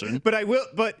person. But I will.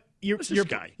 But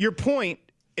your point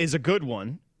is a good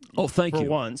one. Oh, thank you. For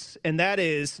once. And that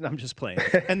is, I'm just playing.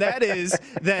 And that is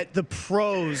that the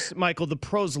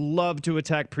pros love to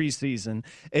attack preseason.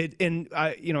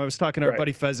 I was talking to our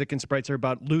buddy Fezzik and Spreitzer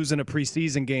about losing a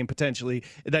preseason game potentially.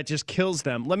 That just kills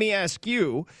them. Let me ask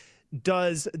you,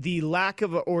 does the lack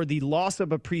of or the loss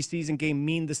of a preseason game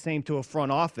mean the same to a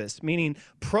front office? Meaning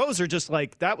pros are just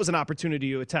like, that was an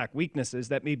opportunity to attack weaknesses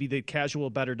that maybe the casual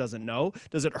bettor doesn't know.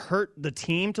 Does it hurt the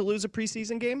team to lose a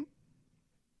preseason game?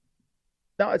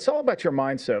 No, it's all about your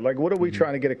mindset. Like, what are we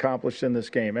trying to get accomplished in this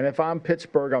game? And if I'm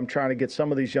Pittsburgh, I'm trying to get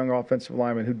some of these young offensive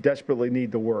linemen who desperately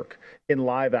need to work in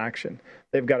live action.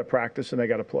 They've got to practice and they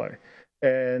got to play.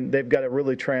 And they've got to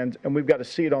really and we've got to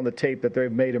see it on the tape that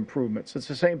they've made improvements. It's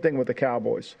the same thing with the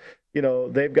Cowboys.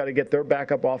 They've got to get their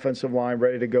backup offensive line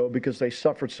ready to go because they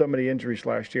suffered so many injuries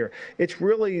last year. It's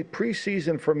really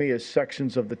preseason for me is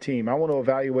sections of the team. I want to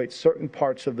evaluate certain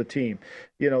parts of the team.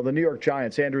 The New York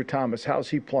Giants, Andrew Thomas, how's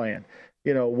he playing?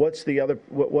 What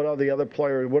are the other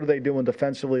players? What are they doing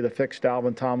defensively to fix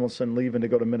Dalvin Tomlinson leaving to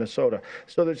go to Minnesota?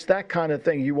 So there's that kind of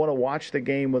thing. You want to watch the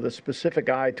game with a specific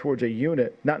eye towards a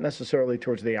unit, not necessarily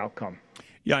towards the outcome.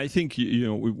 Yeah, I think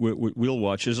we'll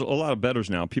watch. There's a lot of bettors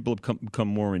now. People have come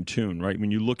more in tune, right? When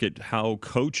you look at how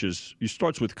coaches, it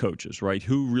starts with coaches, right?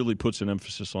 Who really puts an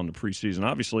emphasis on the preseason?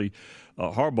 Obviously,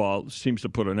 Harbaugh seems to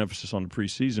put an emphasis on the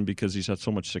preseason because he's had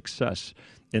so much success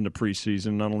in the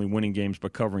preseason, not only winning games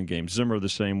but covering games. Zimmer the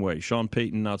same way. Sean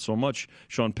Payton not so much.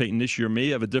 Sean Payton this year may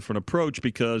have a different approach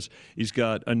because he's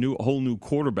got a whole new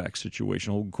quarterback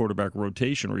situation, a whole quarterback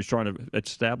rotation, or he's trying to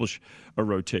establish a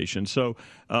rotation. So,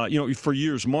 for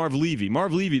years, Marv Levy,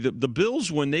 the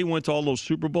Bills, when they went to all those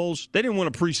Super Bowls, they didn't win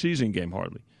a preseason game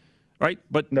hardly. Right,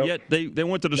 but yet they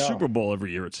went to the Super Bowl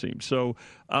every year, it seems. So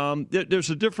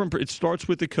there's a different. It starts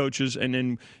with the coaches, and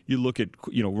then you look at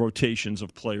rotations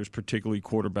of players, particularly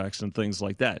quarterbacks and things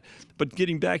like that. But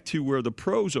getting back to where the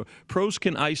pros are, pros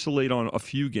can isolate on a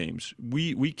few games.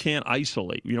 We can't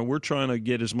isolate. We're trying to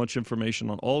get as much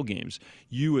information on all games.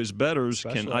 You as bettors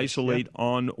can isolate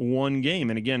on one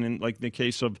game, and again, in like the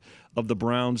case of the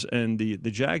Browns and the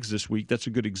Jags this week, that's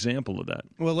a good example of that.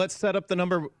 Well, let's set up the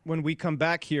number when we come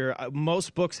back here.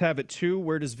 Most books have it 2.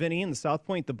 Where does Vinny and the South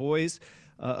Point, the boys,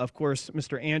 of course,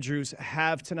 Mr. Andrews,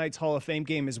 have tonight's Hall of Fame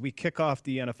game as we kick off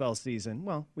the NFL season?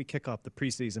 Well, we kick off the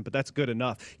preseason, but that's good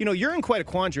enough. You're in quite a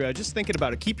quandary. I was just thinking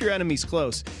about it. Keep your enemies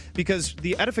close, because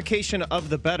the edification of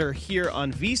the bettor here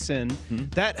on VSiN,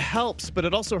 that helps, but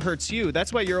it also hurts you.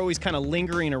 That's why you're always kind of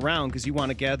lingering around, because you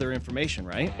want to gather information,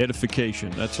 right?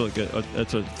 Edification. That's like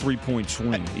that's a 3-point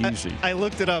swing. Easy. I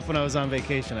looked it up when I was on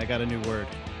vacation. I got a new word.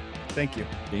 Thank you.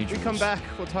 Dangerous. We come back,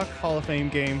 we'll talk Hall of Fame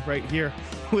game right here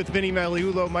with Vinny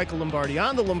Magliulo, Michael Lombardi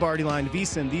on the Lombardi Line,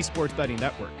 VSiN, the Sports Betting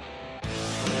Network.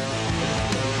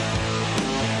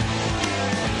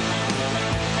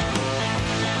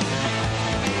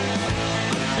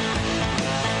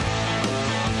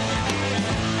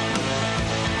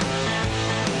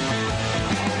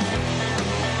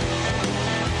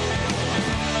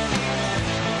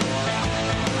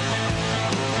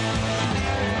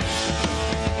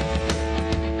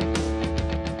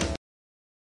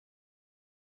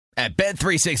 At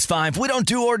Bet365, we don't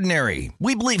do ordinary.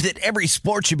 We believe that every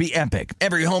sport should be epic.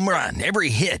 Every home run, every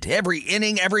hit, every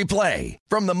inning, every play.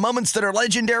 From the moments that are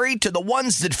legendary to the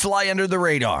ones that fly under the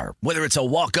radar. Whether it's a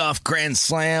walk-off grand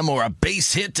slam or a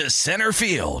base hit to center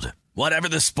field. Whatever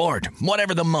the sport,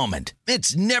 whatever the moment.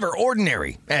 It's never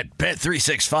ordinary at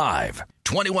Bet365.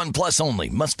 21 plus only.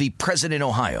 Must be present in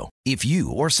Ohio. If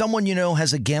you or someone you know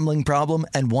has a gambling problem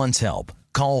and wants help,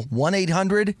 call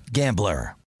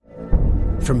 1-800-GAMBLER.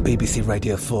 From BBC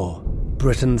Radio 4,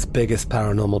 Britain's biggest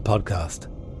paranormal podcast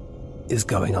is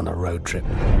going on a road trip.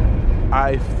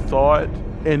 I thought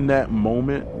in that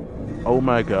moment, oh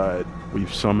my God,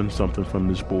 we've summoned something from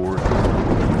this board.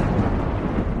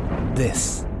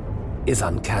 This is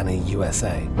Uncanny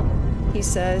USA. He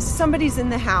says, somebody's in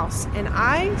the house, and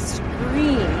I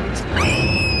screamed.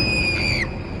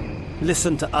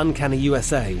 Listen to Uncanny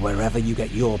USA wherever you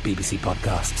get your BBC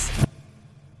podcasts,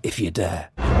 if you dare.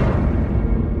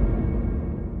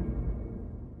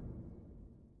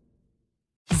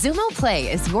 Xumo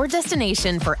Play is your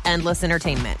destination for endless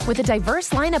entertainment. With a diverse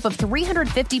lineup of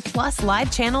 350-plus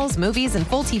live channels, movies, and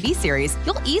full TV series,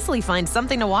 you'll easily find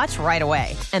something to watch right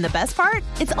away. And the best part?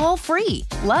 It's all free.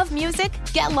 Love music?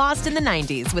 Get lost in the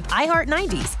 90s with iHeart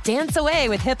 90s, dance away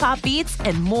with hip-hop beats,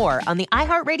 and more on the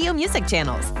iHeartRadio music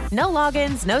channels. No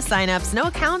logins, no signups, no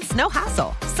accounts, no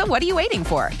hassle. So what are you waiting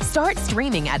for? Start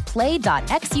streaming at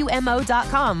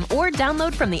play.xumo.com or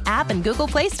download from the app and Google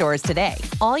Play stores today.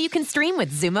 All you can stream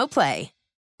with Xumo Play.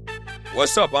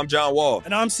 What's up? I'm John Wall.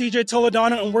 And I'm CJ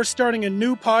Toledano, and we're starting a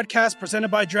new podcast presented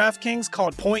by DraftKings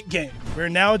called Point Game. We're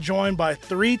now joined by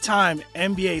 3-time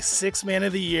NBA Sixth Man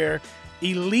of the Year,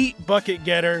 elite bucket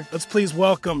getter. Let's please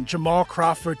welcome Jamal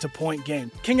Crawford to Point Game.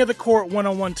 King of the Court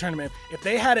one-on-one tournament. If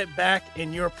they had it back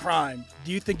in your prime,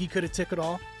 do you think you could have took it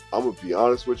all? I'm going to be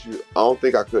honest with you. I don't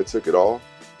think I could have took it all,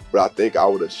 but I think I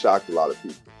would have shocked a lot of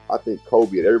people. I think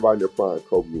Kobe and everybody in their prime,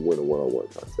 Kobe would win a one-on-one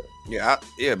contest.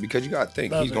 Yeah, because you got to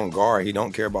think. He's going to guard. He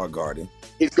don't care about guarding.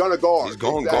 He's going to guard. He's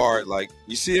going to guard. Like,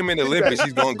 you see him in the Olympics,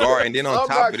 he's going to guard. And then on top of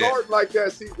that. I'm not guarding like that,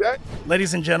 CJ.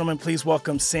 Ladies and gentlemen, please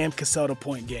welcome Sam Cassell to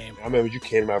Point Game. I remember you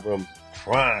came to my room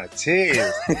crying,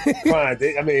 tears.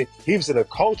 Crying. I mean, he was in a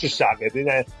culture shock. And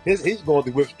then he's going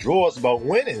through withdrawals about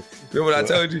winning. Remember what I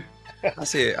told you? I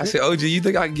said, OG, you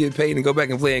think I can get paid and go back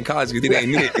and play in college because it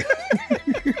ain't it?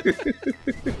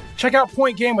 Check out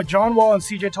Point Game with John Wall and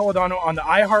CJ Toledano on the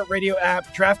iHeartRadio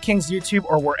app, DraftKings YouTube,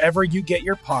 or wherever you get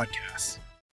your podcasts.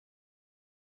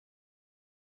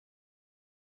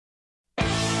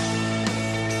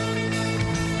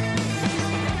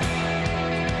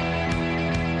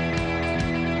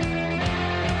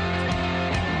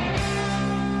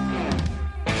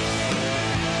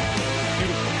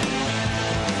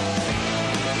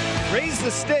 Raise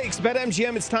the stakes.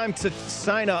 BetMGM, it's time to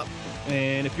sign up.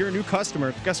 And if you're a new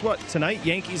customer, guess what? Tonight,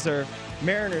 Yankees or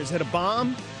Mariners hit a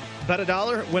bomb. Bet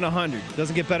 $1, win 100.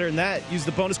 Doesn't get better than that. Use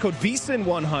the bonus code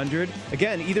VSIN100.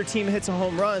 Again, either team hits a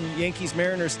home run, Yankees,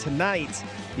 Mariners tonight.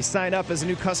 You sign up as a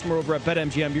new customer over at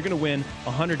BetMGM, you're going to win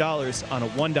 $100 on a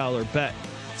 $1 bet.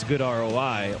 It's a good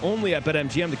ROI. Only at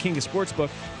BetMGM, the king of sportsbook.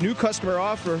 New customer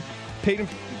offer. Paid in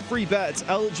free bets.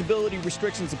 Eligibility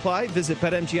restrictions apply. Visit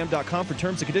BetMGM.com for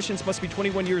terms and conditions. Must be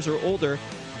 21 years or older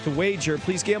to wager.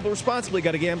 Please gamble responsibly.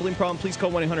 Got a gambling problem? Please call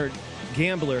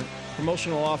 1-800-GAMBLER.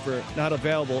 Promotional offer not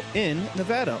available in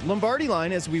Nevada. Lombardi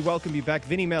Line, as we welcome you back,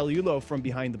 Vinny Magliulo from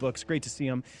Behind the Books. Great to see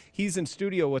him. He's in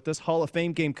studio with us. Hall of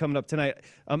Fame game coming up tonight.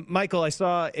 Michael, I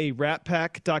saw a Rat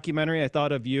Pack documentary. I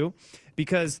thought of you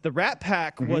because the Rat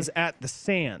Pack was at the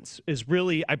Sands, is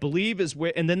really, I believe, is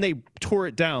where, and then they tore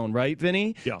it down, right,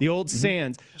 Vinny? Yeah. The old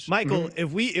Sands. Michael,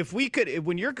 if we could,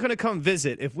 when you're going to come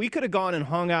visit, if we could have gone and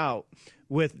hung out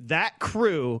with that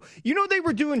crew, they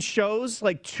were doing shows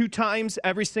like 2 times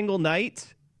every single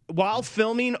night while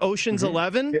filming Ocean's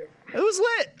 11. It was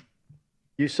lit.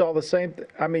 You saw the same.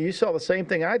 You saw the same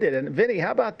thing I did. And Vinny,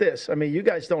 how about this? you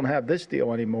guys don't have this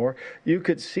deal anymore. You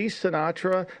could see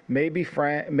Sinatra, maybe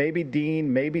Frank, maybe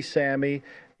Dean, maybe Sammy.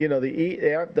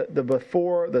 The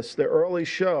before the early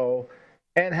show,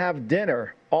 and have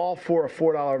dinner all for a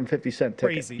 $4.50 ticket.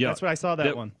 Crazy. Yeah. That's what I saw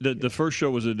that one. The first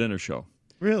show was a dinner show.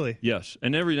 Really? Yes.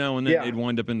 And every now and then they'd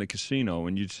wind up in the casino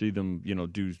and you'd see them,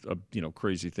 do a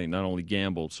crazy thing. Not only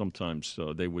gamble, sometimes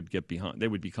they would get behind. They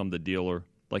would become the dealer.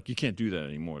 Like, you can't do that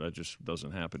anymore. That just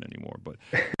doesn't happen anymore. But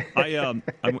I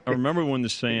remember when the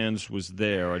Sands was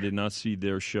there. I did not see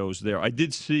their shows there. I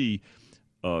did see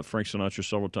Frank Sinatra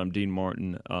several times, Dean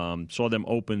Martin. Saw them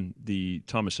open the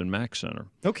Thomas and Mack Center.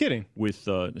 No kidding. With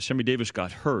Sammy Davis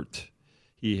got hurt.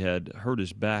 He had hurt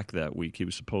his back that week. He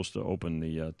was supposed to open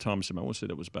the Thomas and Mack. I want to say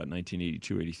that was about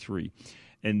 1982, 83.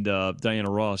 And Diana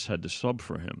Ross had to sub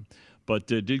for him. But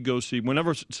did go see,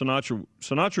 whenever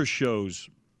Sinatra shows,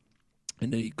 and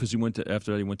because he went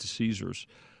to Caesars,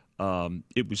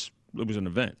 it was an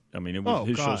event.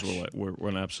 His shows were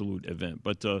an absolute event.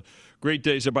 But great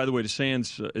days there. By the way, the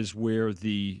Sands is where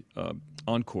the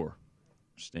Encore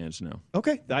stands now.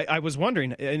 Okay. I was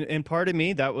wondering, and part of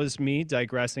me, that was me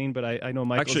digressing, but I know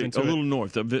Michael's actually into a little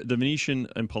north, the Venetian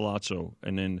and Palazzo,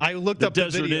 and then I looked the up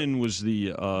Desert the video. Inn was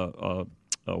the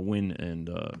Wynn and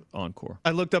Encore.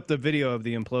 I looked up the video of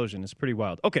the implosion. It's pretty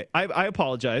wild. Okay, I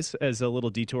apologize as a little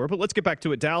detour, but let's get back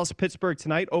to it. Dallas, Pittsburgh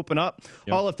tonight, open up.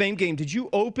 Yep. Hall of Fame game. Did you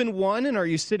open 1, and are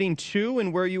you sitting 2,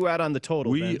 and where are you at on the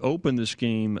total? We opened this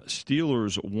game,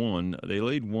 Steelers 1. They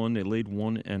laid 1, they laid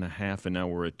 1.5, and now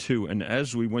we're at 2. And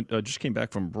as we just came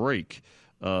back from break,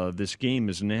 this game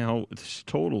is now, this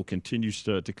total continues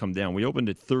to come down. We opened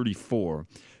at 34,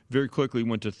 very quickly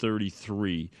went to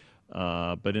 33.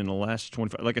 But in the last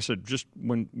 25, like I said, just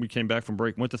when we came back from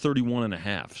break, went to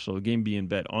 31.5. So the game being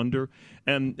bet under.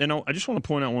 And I just want to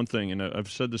point out one thing, and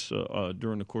I've said this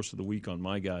during the course of the week on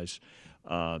my guys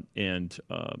and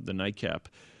the nightcap.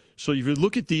 So if you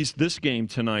look at this game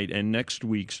tonight and next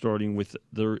week, starting with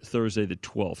Thursday the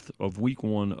 12th of week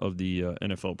 1 of the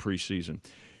NFL preseason,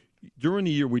 during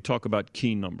the year we talk about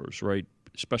key numbers, right?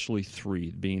 Especially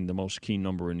 3 being the most key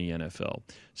number in the NFL,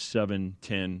 7,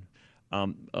 10.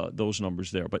 Those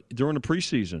numbers there. But during the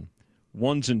preseason,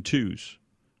 1s and 2s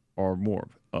are more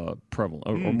prevalent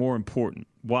or more important.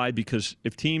 Why? Because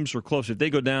if teams are close, if they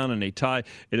go down and they tie,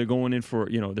 they're going in for,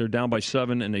 they're down by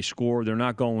 7 and they score, they're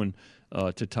not going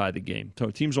to tie the game. So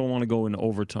teams don't want to go into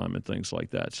overtime and things like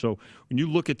that. So when you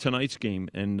look at tonight's game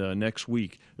and next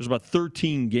week, there's about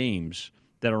 13 games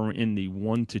that are in the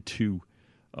 1 to 2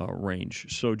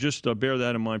 range. So just bear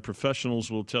that in mind.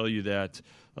 Professionals will tell you that,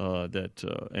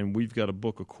 and we've got to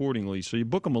book accordingly. So you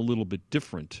book them a little bit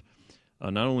different,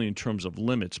 not only in terms of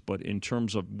limits, but in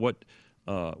terms of what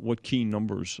key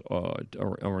numbers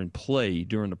are in play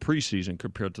during the preseason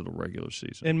compared to the regular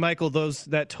season. And Michael,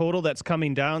 that total that's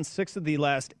coming down, 6 of the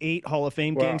last 8 Hall of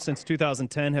Fame games since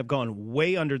 2010 have gone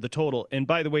way under the total. And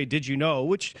by the way, did you know,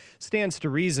 which stands to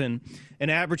reason, an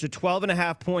average of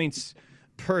 12.5 points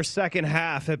per second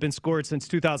half have been scored since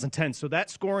 2010. So that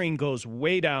scoring goes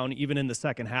way down even in the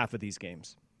second half of these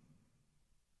games.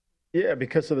 Yeah,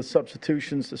 because of the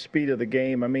substitutions, the speed of the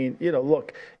game.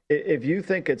 Look, if you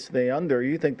think it's the under,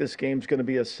 you think this game's going to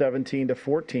be a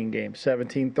 17-14 game,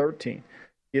 17-13.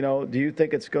 Do you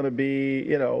think it's going to be,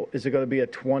 is it going to be a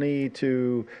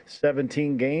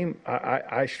 20-17 game?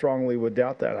 I strongly would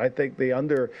doubt that. I think the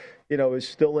under, is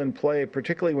still in play,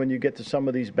 particularly when you get to some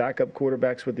of these backup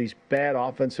quarterbacks with these bad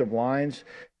offensive lines.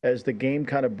 as the game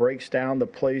kind of breaks down, the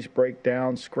plays break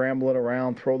down, scrambling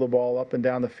around, throw the ball up and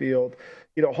down the field.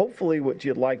 Hopefully what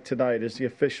you'd like tonight is the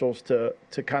officials to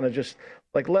kind of just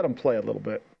let them play a little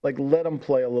bit. Let them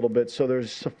play a little bit so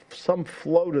there's some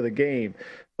flow to the game.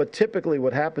 But typically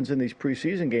what happens in these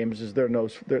preseason games is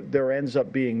there ends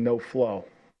up being no flow.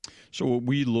 So what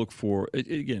we look for,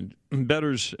 again,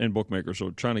 bettors and bookmakers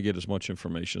are trying to get as much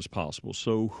information as possible.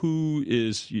 So who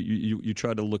is, you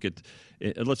try to look at,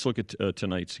 let's look at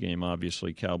tonight's game,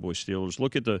 obviously, Cowboys-Steelers.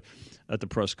 Look at the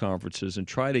press conferences and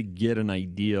try to get an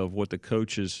idea of what the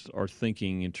coaches are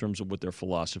thinking in terms of what their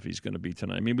philosophy is going to be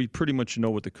tonight. I mean, we pretty much know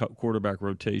what the quarterback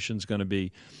rotation is going to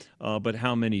be, but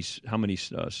how many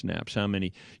snaps, how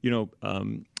many,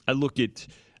 I look at,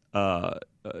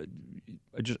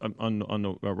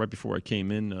 right before I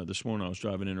came in this morning, I was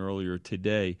driving in earlier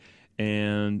today,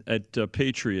 and at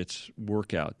Patriots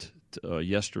workout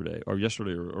yesterday or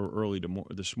early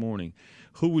this morning,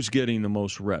 who was getting the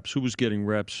most reps? Who was getting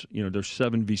reps? There's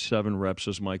 7v7 reps,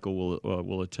 as Michael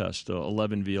will attest,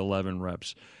 11v11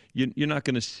 reps. You're not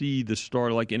going to see the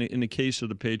starter, like in the case of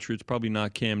the Patriots, probably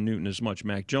not Cam Newton as much.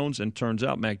 Mac Jones, and turns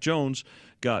out Mac Jones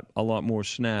got a lot more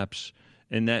snaps.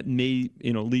 And that may,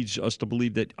 leads us to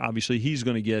believe that obviously he's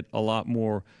going to get a lot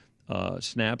more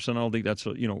snaps. And I don't think that's,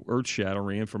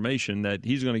 earth-shattering information that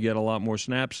he's going to get a lot more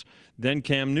snaps than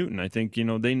Cam Newton. I think,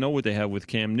 they know what they have with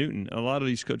Cam Newton. A lot of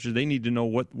these coaches, they need to know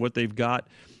what they've got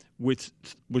with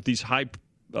these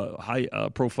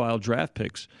high-profile draft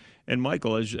picks. And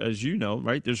Michael, as you know,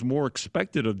 right, there's more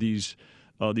expected of these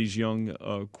young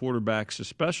quarterbacks,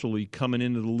 especially coming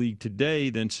into the league today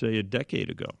than, say, a decade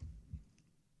ago.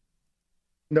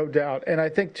 No doubt. And I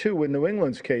think, too, in New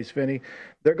England's case, Vinny,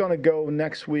 they're going to go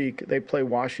next week. They play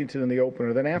Washington in the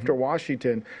opener. Then after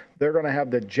Washington, they're going to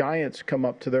have the Giants come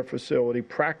up to their facility,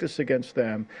 practice against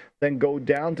them, then go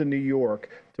down to New York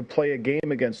to play a game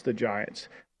against the Giants.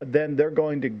 Then they're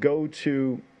going to go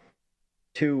to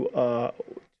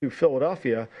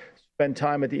Philadelphia, spend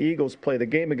time at the Eagles, play the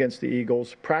game against the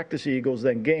Eagles, practice the Eagles,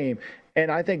 then game. And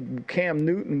I think Cam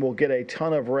Newton will get a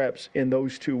ton of reps in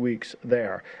those 2 weeks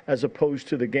there as opposed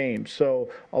to the game. So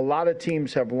a lot of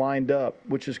teams have lined up,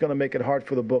 which is going to make it hard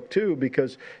for the book, too,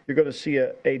 because you're going to see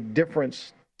a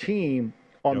different team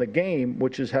on the game,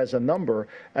 which has a number,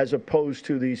 as opposed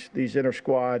to these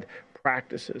inter-squad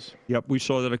practices. Yep, we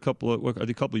saw that a couple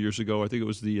of years ago. I think it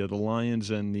was the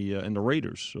Lions and the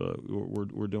Raiders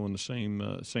were doing the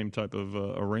same type of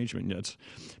arrangement. It's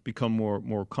become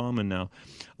more common now.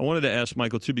 I wanted to ask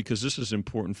Michael too, because this is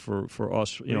important for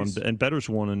us, and bettors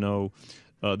want to know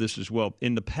this as well.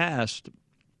 In the past,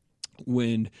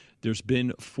 when there's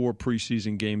been 4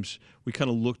 preseason games, we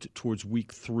kind of looked towards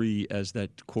week 3 as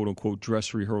that quote-unquote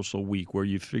dress rehearsal week, where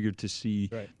you figured to see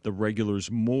the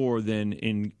regulars more than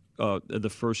in the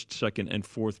first, second, and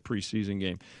fourth preseason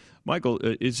game. Michael,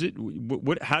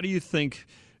 how do you think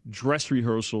dress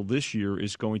rehearsal this year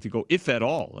is going to go, if at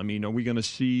all? I mean, are we going to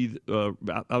see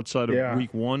outside of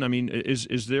week 1? I mean,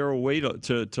 is there a way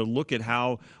to look at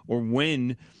how or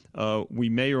when we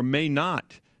may or may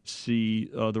not see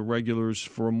the regulars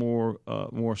for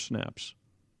more snaps?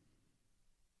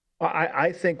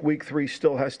 I think week 3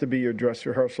 still has to be your dress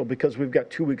rehearsal because we've got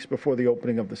 2 weeks before the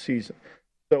opening of the season.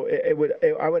 So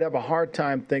I would have a hard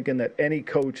time thinking that any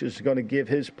coach is going to give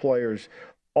his players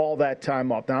all that time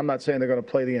off. Now, I'm not saying they're going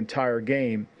to play the entire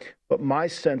game, but my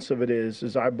sense of it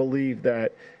is I believe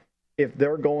that if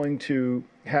they're going to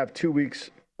have 2 weeks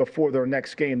before their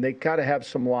next game, they got to have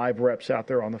some live reps out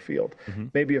there on the field,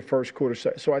 maybe a first quarter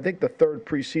set. So I think the third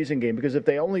preseason game, because if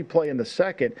they only play in the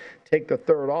second, take the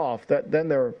third off,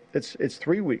 then it's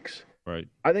 3 weeks. Right.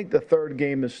 I think the third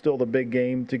game is still the big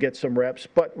game to get some reps.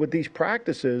 But with these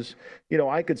practices,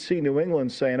 I could see New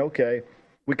England saying, okay,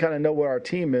 we kind of know what our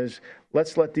team is.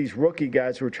 Let's let these rookie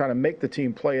guys who are trying to make the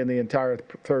team play in the entire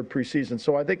third preseason.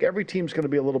 So I think every team's going to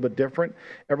be a little bit different.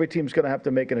 Every team's going to have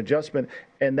to make an adjustment.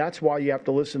 And that's why you have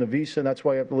to listen to Visa, and that's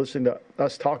why you have to listen to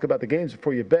us talk about the games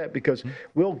before you bet, because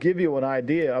we'll give you an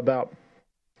idea about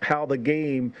how the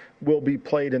game will be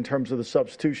played in terms of the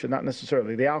substitution, not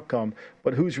necessarily the outcome,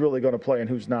 but who's really going to play and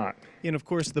who's not. And, of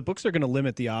course, the books are going to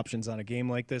limit the options on a game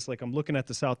like this. Like, I'm looking at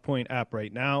the South Point app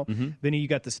right now. Vinny, you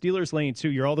got the Steelers laying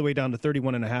 2. You're all the way down to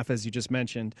 31.5, as you just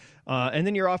mentioned. And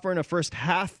then you're offering a first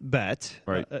half bet.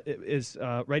 Right.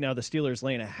 Right now the Steelers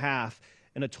laying a half.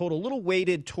 And a total a little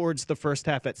weighted towards the first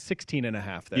half at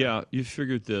 16.5 there. Yeah, you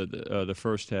figured the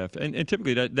first half. And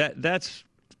typically that's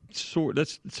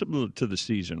that's similar to the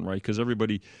season, right? Because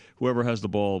whoever has the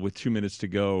ball with 2 minutes to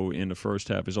go in the first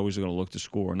half is always going to look to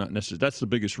score. Not necessarily. That's the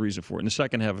biggest reason for it. In the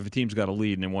second half, if a team's got a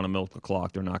lead and they want to milk the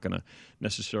clock, they're not going to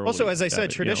necessarily. Also, as I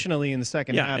said, traditionally in the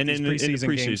second half, and in the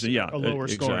preseason, games are lower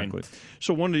scoring. Exactly.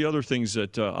 So one of the other things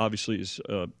that obviously is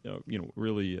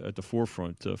really at the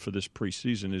forefront for this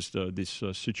preseason is this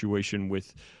situation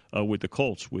with the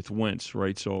Colts, with Wentz,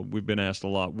 right? So we've been asked a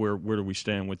lot, where do we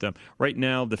stand with them? Right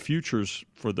now, the futures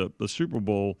for the Super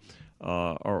Bowl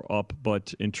are up,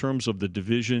 but in terms of the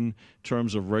division, in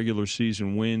terms of regular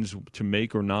season wins to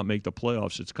make or not make the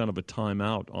playoffs, it's kind of a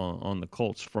timeout on the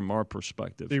Colts from our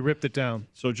perspective. They ripped it down.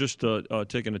 So just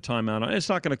taking a timeout. It's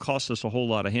not going to cost us a whole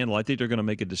lot of handle. I think they're going to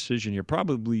make a decision here,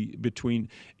 probably between,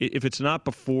 if it's not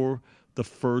before the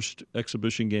first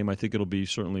exhibition game, I think it'll be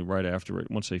certainly right after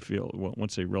it, once they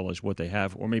realize what they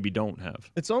have or maybe don't have.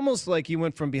 It's almost like you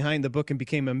went from behind the book and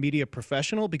became a media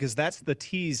professional, because that's the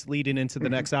tease leading into the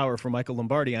next hour for Michael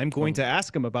Lombardi. I'm going to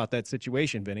ask him about that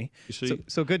situation, Vinny. You see?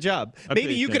 So good job.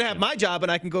 Maybe you could have my job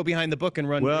and I can go behind the book and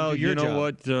run your job. Well, you know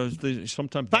what?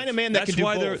 Sometimes find a man that can do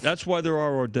both. That's why there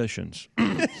are auditions.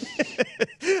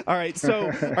 All right.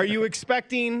 So are you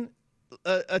expecting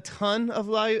a ton of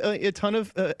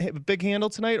big handle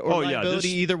tonight, or liability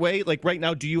either way? Like right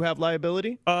now, do you have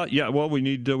liability? Yeah. Well, we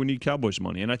need Cowboys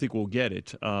money, and I think we'll get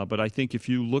it. But I think if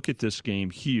you look at this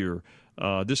game here,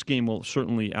 this game will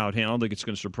certainly outhand. I don't think it's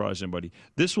going to surprise anybody.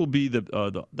 This will be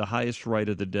the highest right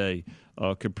of the day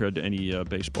compared to any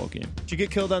baseball game. Did you get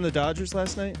killed on the Dodgers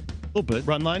last night? A little bit.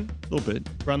 Run line? A little bit.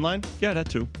 Run line? Yeah, that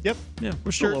too. Yep. Yeah,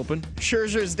 we're still open.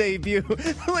 Scherzer's debut.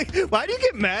 Like, why do you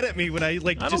get mad at me when I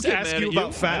just ask you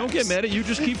about facts? I don't get mad at you.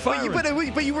 Just keep firing.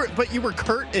 But you were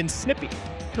curt and snippy.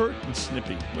 Curt and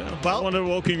snippy. Well, I want to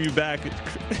welcome you back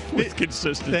with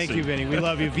consistency. Thank you, Vinny. We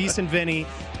love you. Vies and Vinny.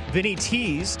 Vinny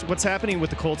teased what's happening with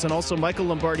the Colts, and also Michael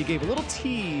Lombardi gave a little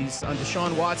tease on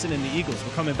Deshaun Watson and the Eagles.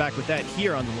 We're coming back with that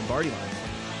here on the Lombardi Line.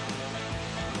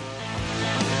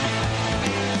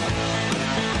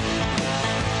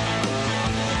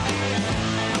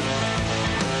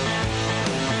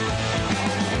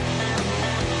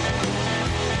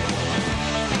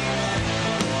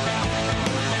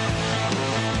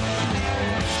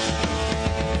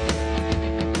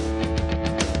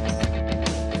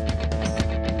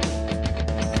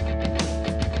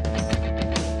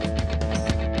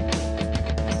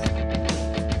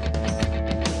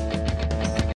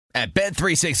 At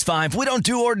Bet365, we don't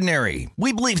do ordinary.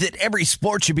 We believe that every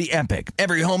sport should be epic.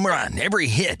 Every home run, every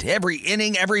hit, every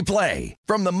inning, every play.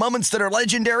 From the moments that are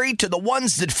legendary to the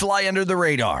ones that fly under the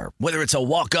radar. Whether it's a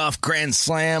walk-off grand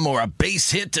slam or a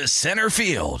base hit to center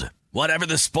field. Whatever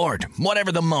the sport,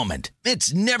 whatever the moment.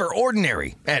 It's never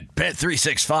ordinary at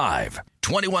Bet365.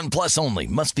 21 plus only.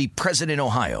 Must be present in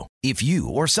Ohio. If you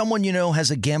or someone you know has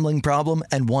a gambling problem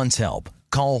and wants help,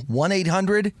 call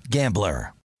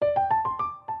 1-800-GAMBLER.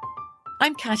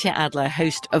 I'm Katya Adler,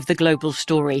 host of The Global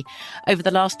Story. Over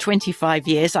the last 25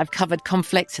 years, I've covered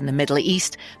conflicts in the Middle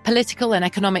East, political and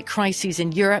economic crises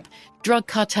in Europe, drug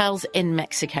cartels in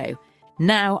Mexico.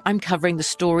 Now I'm covering the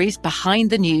stories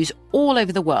behind the news all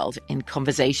over the world in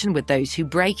conversation with those who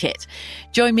break it.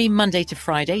 Join me Monday to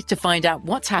Friday to find out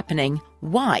what's happening,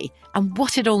 why, and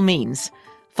what it all means.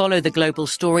 Follow The Global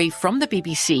Story from the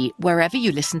BBC wherever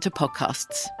you listen to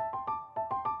podcasts.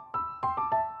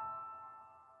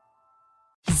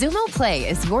 Xumo Play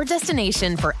is your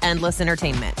destination for endless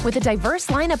entertainment. With a diverse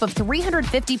lineup of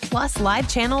 350 plus live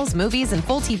channels, movies, and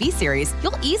full TV series,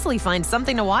 you'll easily find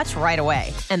something to watch right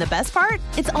away. And the best part?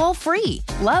 It's all free.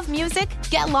 Love music?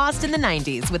 Get lost in the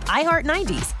 90s with iHeart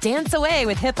 90s, dance away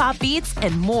with hip-hop beats,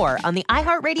 and more on the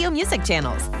iHeartRadio music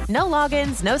channels. No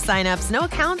logins, no signups, no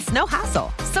accounts, no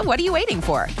hassle. So what are you waiting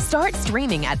for? Start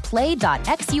streaming at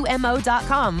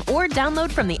play.xumo.com or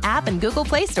download from the app and Google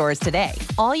Play stores today.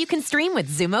 All you can stream with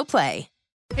Xumo Play.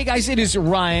 Hey guys, it is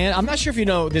Ryan. I'm not sure if you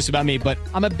know this about me, but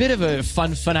I'm a bit of a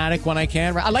fun fanatic when I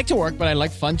can. I like to work, but I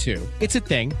like fun too. It's a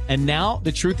thing. And now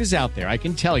the truth is out there. I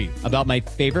can tell you about my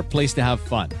favorite place to have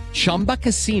fun. Chumba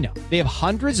Casino. They have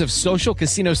hundreds of social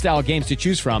casino style games to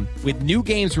choose from with new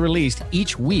games released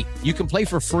each week. You can play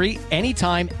for free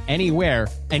anytime, anywhere.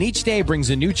 And each day brings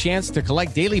a new chance to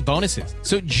collect daily bonuses.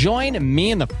 So join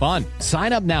me in the fun.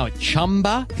 Sign up now at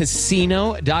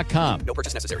ChumbaCasino.com. No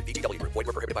purchase necessary. VGW Group. Void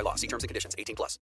where prohibited by law. See terms and conditions. 18 plus.